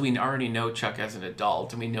 because we already know Chuck as an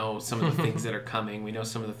adult, and we know some of the things that are coming, we know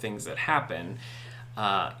some of the things that happen,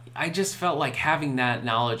 I just felt like having that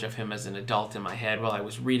knowledge of him as an adult in my head while I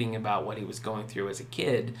was reading about what he was going through as a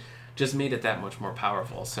kid just made it that much more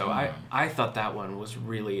powerful. So I thought that one was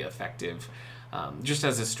really effective. Just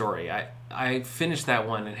as a story, I finished that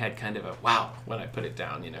one and had kind of a wow when I put it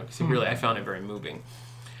down, because really I found it very moving.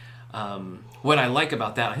 What I like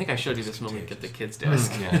about that, I think I showed you this moment at the kids'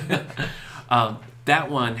 desk.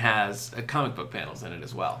 That one has comic book panels in it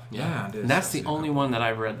as well. Yeah, and that's the only one that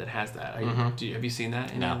I've read that has that. Have you seen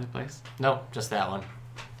that in any other place? No, just that one.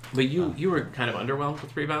 But you were kind of underwhelmed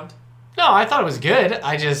with Rebound? No, I thought it was good.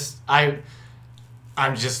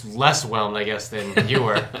 I'm just less whelmed, I guess, than you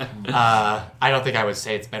were. I don't think I would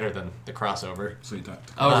say it's better than the crossover. So you thought?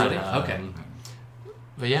 Oh, really? Okay.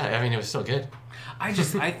 But yeah, I mean, it was still good.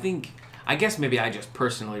 I guess maybe I just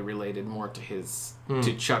personally related more to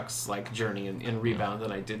to Chuck's like journey in Rebound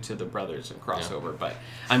than I did to the brothers in crossover. But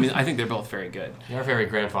I mean, I think they're both very good. They're very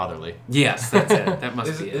grandfatherly. Yes, that's it. That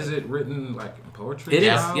must be it. Is it written like in poetry? It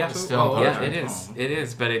is. style Yeah, too? still yeah, poetry. it is. It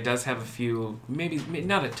is, but it does have a few, maybe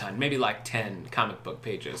not a ton, maybe like 10 comic book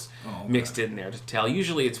pages mixed in there to tell.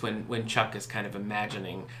 Usually it's when Chuck is kind of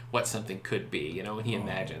imagining what something could be, when he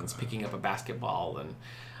imagines picking up a basketball and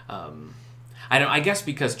I guess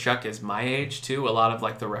because Chuck is my age too, a lot of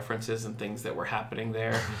like the references and things that were happening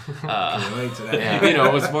there, Relate to that.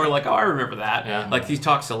 it was more like, oh, I remember that. Yeah. Like he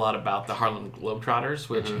talks a lot about the Harlem Globetrotters,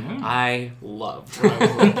 which I loved when I was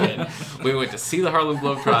a little kid. We went to see the Harlem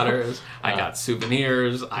Globetrotters. I got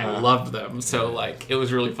souvenirs. I loved them. So like it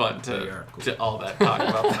was really fun to all that talk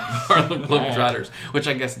about the Harlem Globetrotters, which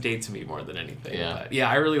I guess dates me more than anything. Yeah. But yeah,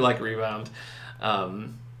 I really like Rebound.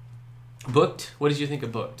 Booked, what did you think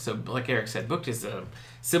of Booked? So like Eric said, Booked is a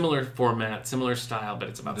similar format, similar style, but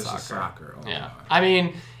it's about This soccer. is soccer. Oh, Yeah. I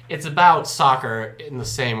mean, it's about soccer in the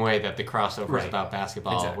same way that the crossover Right. is about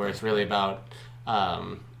basketball, Exactly. where it's really about,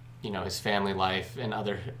 his family life and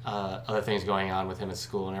other things going on with him at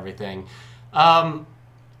school and everything.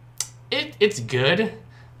 It's good.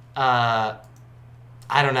 I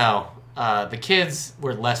don't know. The kids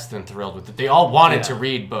were less than thrilled with it. They all wanted to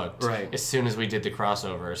read Booked Right. as soon as we did the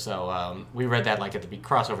crossover. So we read that like at the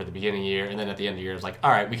crossover at the beginning of the year, and then at the end of the year, it was like,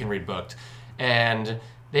 all right, we can read Booked. And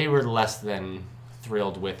they were less than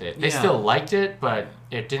thrilled with it. They still liked it, but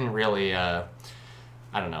it didn't really,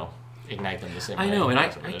 ignite them the same way. I know, and I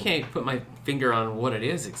Crossover did. can't put my finger on what it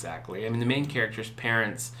is exactly. I mean, the main character's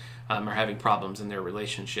parents are having problems in their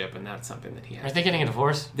relationship, and that's something that he has. Are they getting a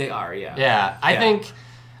divorce? They are, yeah. Yeah,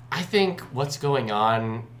 I think what's going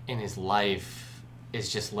on in his life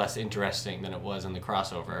is just less interesting than it was in the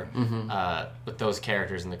crossover. With those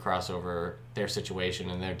characters in the crossover, their situation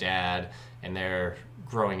and their dad and their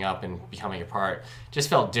growing up and becoming apart just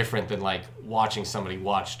felt different than like watching somebody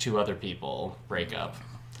watch two other people break up.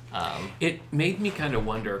 It made me kind of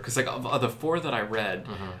wonder, because like of the 4 that I read,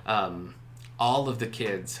 all of the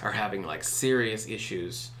kids are having like serious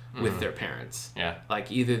issues with their parents. Yeah.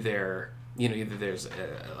 Like either there's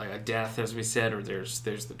a death, as we said, or there's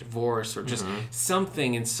the divorce, or just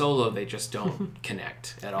something in Solo they just don't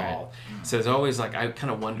connect at all. So it's always like I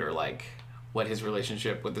kind of wonder like what his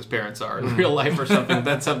relationship with his parents are in real life or something.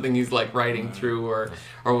 That's something he's like writing through or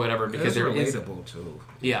whatever, because It's there is relatable too.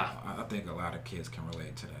 Yeah. I think a lot of kids can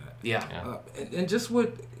relate to that. yeah. And just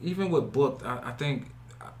even with Booked, I think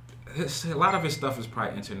a lot of his stuff is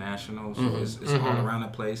probably international, so it's all around the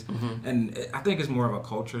place. And I think it's more of a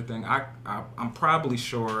culture thing. I'm probably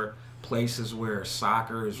sure places where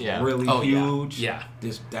soccer is really huge. Yeah.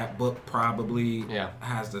 That book probably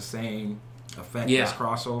has the same effect as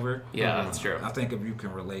crossover. Yeah, that's true. I think if you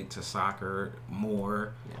can relate to soccer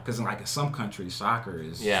more, because like in some countries, soccer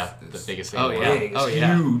is the biggest thing. Oh, in the yeah. world. big, Oh, it's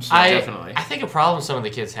yeah. huge. Definitely. I think a problem some of the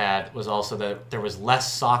kids had was also that there was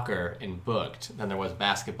less soccer in Booked than there was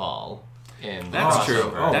basketball in the That's crossover.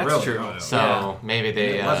 true. Oh, That's really? true. Oh, yeah. So maybe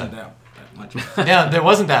they it wasn't that much. yeah, there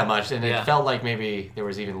wasn't that much, and it Yeah. felt like maybe there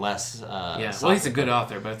was even less. Yeah, soccer. well, he's a good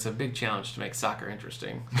author, but it's a big challenge to make soccer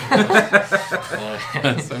interesting.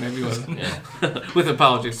 So maybe it wasn't. With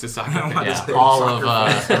apologies to soccer fans. Yeah, all of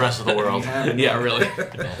the rest of the world. Yeah, really.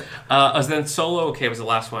 Then Solo, was the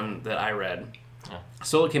last one that I read.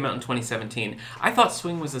 Solo came out in 2017. I thought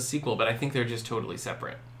Swing was a sequel, but I think they're just totally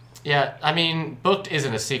separate. Yeah, I mean, Booked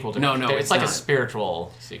isn't a sequel to No, it's it's like a not.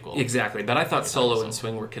 spiritual sequel. Exactly, but I thought Solo and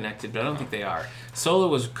Swing were connected, but I don't think they are. Solo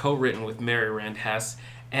was co-written with Mary Rand Hess,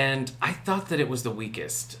 and I thought that it was the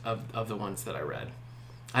weakest of the ones that I read.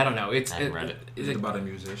 I don't know. I haven't read it. Is it about a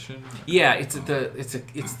musician? Yeah, it's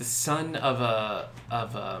the son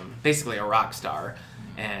of basically a rock star,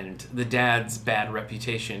 and the dad's bad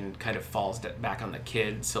reputation kind of falls back on the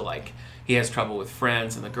kid. So like he has trouble with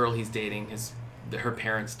friends, and the girl he's dating her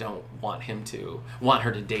parents don't want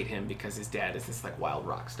her to date him because his dad is this like wild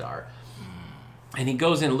rock star. And he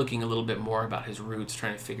goes in looking a little bit more about his roots,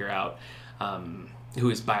 trying to figure out who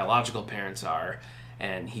his biological parents are.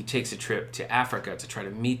 And he takes a trip to Africa to try to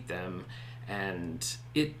meet them. And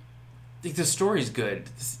the story's good.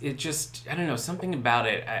 It just, I don't know, something about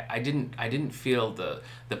it. I didn't feel the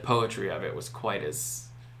poetry of it was quite as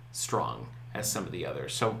strong as some of the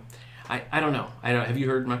others. So I don't know. Have you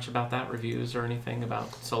heard much about that, reviews or anything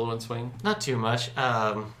about Solo and Swing? Not too much.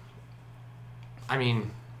 I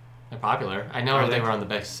mean, they're popular. I know Are they they? were on the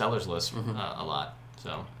bestsellers list a lot.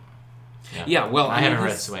 So Yeah, well, I mean, haven't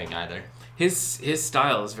read Swing either. His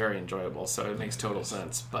style is very enjoyable, so it makes total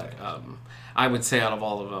sense. But I would say out of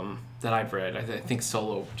all of them that I've read, I think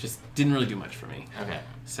Solo just didn't really do much for me. Okay.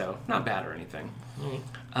 So not bad or anything.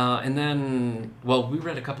 And then, well, we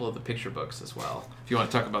read a couple of the picture books as well. If you want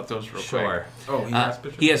to talk about those real quick. Sure. Oh, he has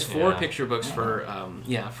pictures? He has 4 Yeah. picture books for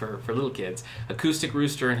little kids. Acoustic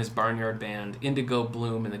Rooster and his Barnyard Band, Indigo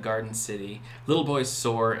Bloom in the Garden City, Little Boys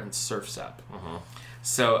Soar, and Surf's Up.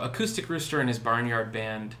 So Acoustic Rooster and his Barnyard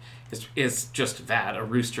Band is just that, a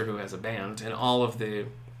rooster who has a band, and all of the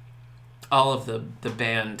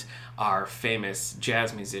band are famous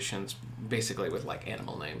jazz musicians, basically with like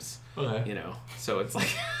animal names. Okay. You know, so it's like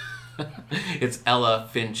it's Ella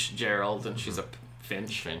Finch-Gerald, and she's a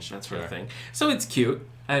finch, that sort of thing. So it's cute.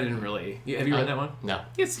 I didn't really. Have you read that one? No.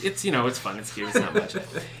 It's it's fun. It's cute. It's not much.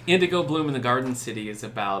 Indigo Bloom in the Garden City is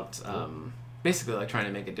about basically like trying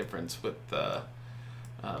to make a difference with the.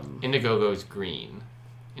 Indigo goes green.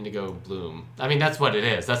 Indigo bloom. I mean, that's what it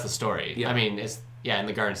is. That's the story. Yeah. I mean, it's in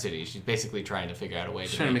the Garden City. She's basically trying to figure out a way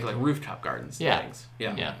Trying to make like rooftop gardens. And Yeah. things.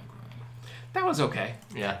 Yeah. Yeah. That was okay.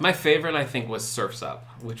 Yeah. My favorite, I think, was Surf's Up,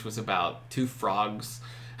 which was about 2 frogs.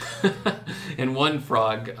 And one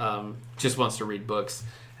frog just wants to read books,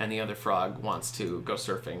 and the other frog wants to go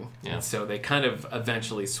surfing. Yeah. And so they kind of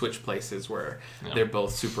eventually switch places where they're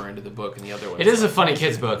both super into the book, and the other one. It is a funny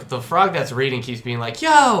kid's book. The frog that's reading keeps being like,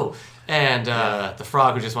 "Yo!" And the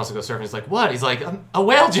frog who just wants to go surfing is like, "What?" He's like, "A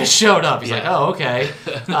whale just showed up." He's like, Yeah. "Oh, okay."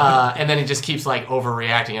 And then he just keeps like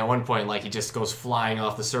overreacting. At one point, like he just goes flying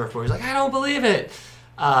off the surfboard. He's like, "I don't believe it."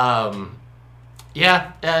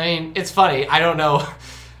 Yeah, I mean, it's funny. I don't know.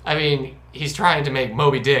 I mean, he's trying to make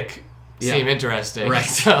Moby Dick seem interesting. Right.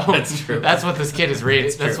 So That's true. That's what this kid is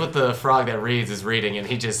reading. That's true. what the frog that reads is reading, and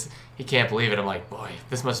he can't believe it. I'm like, boy,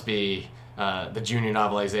 this must be the junior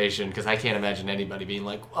novelization, because I can't imagine anybody being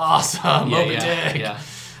like, awesome, Moby Dick. Yeah.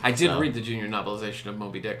 I did read the junior novelization of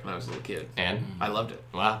Moby Dick when I was a little kid. And? I loved it.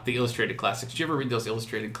 Wow. The illustrated classics. Did you ever read those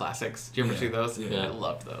illustrated classics? Did you ever see those? Yeah. I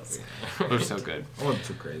loved those. They're so good. I wasn't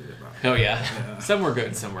too crazy about it. Oh yeah. Some were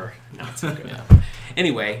good, some were not so good.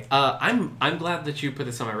 Anyway, I'm glad that you put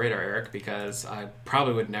this on my radar, Eric, because I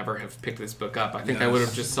probably would never have picked this book up. I think I would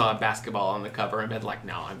have just saw basketball on the cover and been like,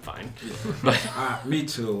 no, I'm fine. But Me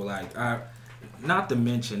too. Like, not to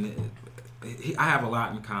mention, I have a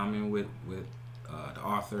lot in common with the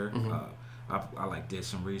author. I like did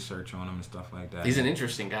some research on him and stuff like that. he's an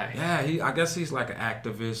interesting guy. Yeah, I guess he's like an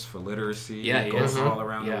activist for literacy. Yeah, he he goes is. all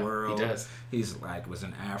around Yeah, the world. he does. He's like was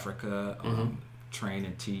in Africa,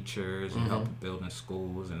 training teachers and helping building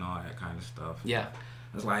schools and all that kind of stuff. Yeah.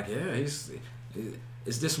 It's like, yeah, it's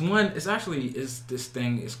this one. It's this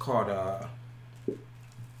thing. It's called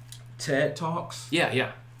TED Talks.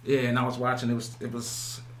 Yeah. Yeah, and I was watching. It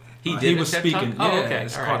was. He did He a was TED speaking. Talk? Oh, yeah, okay.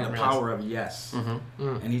 it's All right, called I The didn't realize. Power of Yes.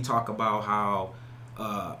 And he talked about how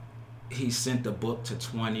he sent the book to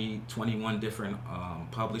 21 different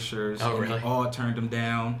publishers. Oh, and really? they all turned him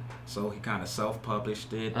down. So he kind of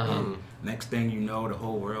self-published it. And next thing you know, the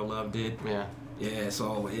whole world loved it. Yeah. Yeah,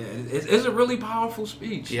 so yeah, it's a really powerful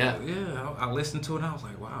speech. Yeah. I listened to it and I was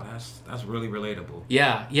like, wow, that's really relatable.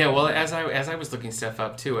 Yeah. Well, as I was looking stuff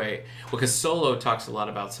up too, because Solo talks a lot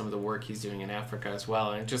about some of the work he's doing in Africa as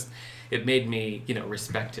well, and it made me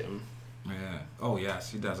respect him. Yeah. Oh yes,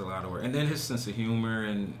 he does a lot of work, and then his sense of humor,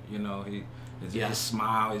 and he His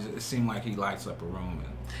smile, it seemed like he lights up a room.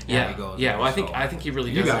 And Yeah, he goes yeah. there. Well, I So, think he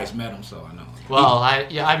really you does. guys met him, so I know. Well,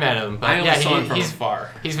 I met him, but I only yeah, saw him from he's afar.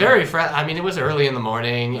 He's very I mean, it was early in the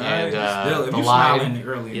morning, and Still, if the you smile in line. the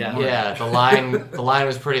early in the Yeah. morning, Yeah, the line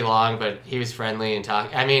was pretty long, but he was friendly and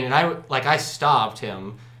talking. I mean, and I stopped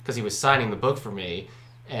him because he was signing the book for me,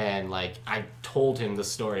 and like I told him the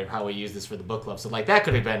story of how we used this for the book club. So like that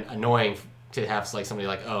could have been annoying to have like somebody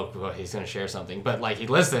like, oh, well, he's gonna share something, but like he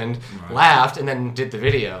listened, Right. laughed, and then did the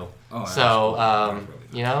video. Oh, that's So cool. That's really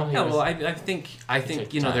good. you know, he Yeah, was- well, I think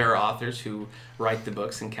took you know time. there are authors who write the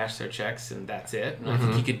books and cash their checks and that's it. And I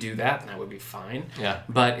think he could do that and that would be fine. Yeah.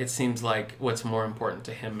 But it seems like what's more important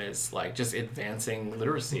to him is like just advancing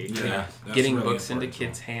literacy. Yeah, that's getting really books into important to him.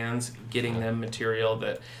 kids' hands, getting them material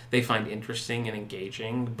that they find interesting and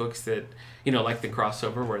engaging. Books that like the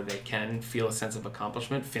crossover where they can feel a sense of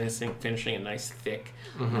accomplishment, finishing a nice thick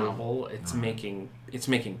novel. It's making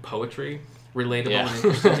poetry relatable Yeah. and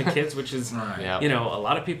interesting to kids, which is Right. Yeah. a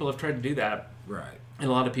lot of people have tried to do that. Right. And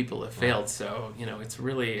a lot of people have failed, so it's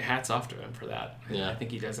really hats off to him for that. Yeah. I think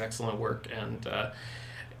he does excellent work and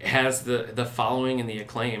has the following and the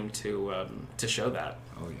acclaim to show that.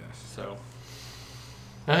 Oh yes. So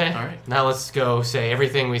Okay. All right. Now let's go say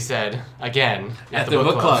everything we said again at the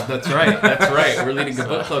book club. That's right. We're leading the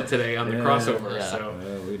book club today on the Yeah, crossover. yeah. So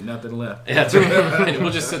We nothing left. yeah, that's right. And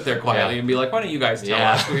we'll just sit there quietly Yeah. and be like, "Why don't you guys tell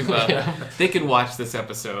Yeah. us?" We've, Yeah. They can watch this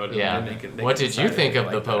episode. Yeah. And they What can did you decide think if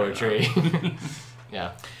of they the like that or not. poetry?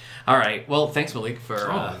 Yeah. All right. Well, thanks, Malik, for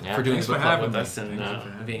yeah. doing Thanks the book for club having with me. us and Thanks for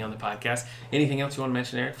having me. being on the podcast. Anything else you want to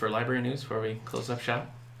mention, Eric, for library news before we close up shop?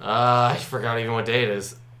 I forgot even what day it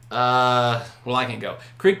is. Well, I can go.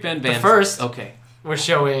 Creek Bend Band. first- Okay. We're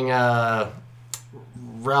showing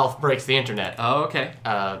Ralph Breaks the Internet. Oh, okay.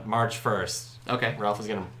 March 1st. Okay. Ralph is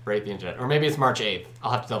going to break the internet. Or maybe it's March 8th.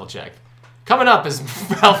 I'll have to double check. Coming up is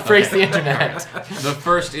Ralph Breaks the Internet. The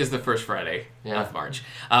first is the first Friday Yeah. of March.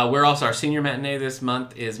 We're also, our senior matinee this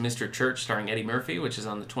month is Mr. Church starring Eddie Murphy, which is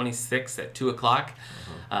on the 26th at 2 o'clock.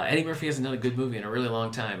 Eddie Murphy hasn't done a good movie in a really long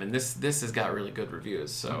time, and this has got really good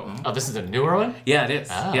reviews. So Oh, this is a newer one? yeah, it is.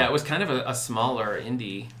 Oh. Yeah, it was kind of a smaller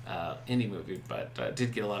indie movie, but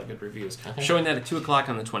did get a lot of good reviews. Showing that at 2 o'clock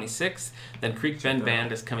on the 26th. Then Creek Bend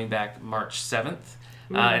Band is coming back March 7th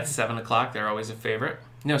at 7 o'clock. They're always a favorite.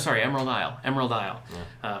 No, sorry, Emerald Isle.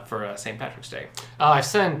 For St. Patrick's Day. Oh, I've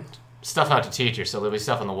sent stuff out to teachers, so there'll be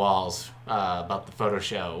stuff on the walls about the photo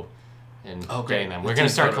show and Oh, great. getting them. The We're going teen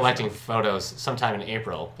to start photo collecting show. photos sometime in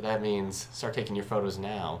April, but that means start taking your photos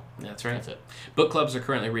now. That's right. That's it. Book clubs are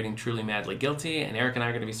currently reading Truly Madly Guilty, and Eric and I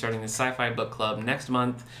are going to be starting the sci-fi book club next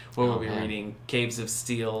month, where we'll be man. reading Caves of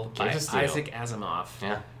Steel by Caves of Steel. Isaac Asimov.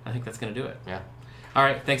 Yeah. I think that's going to do it. Yeah. All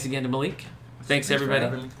right. Thanks again to Malik. Thanks for everybody.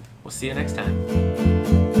 having me. We'll see you next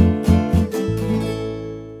time.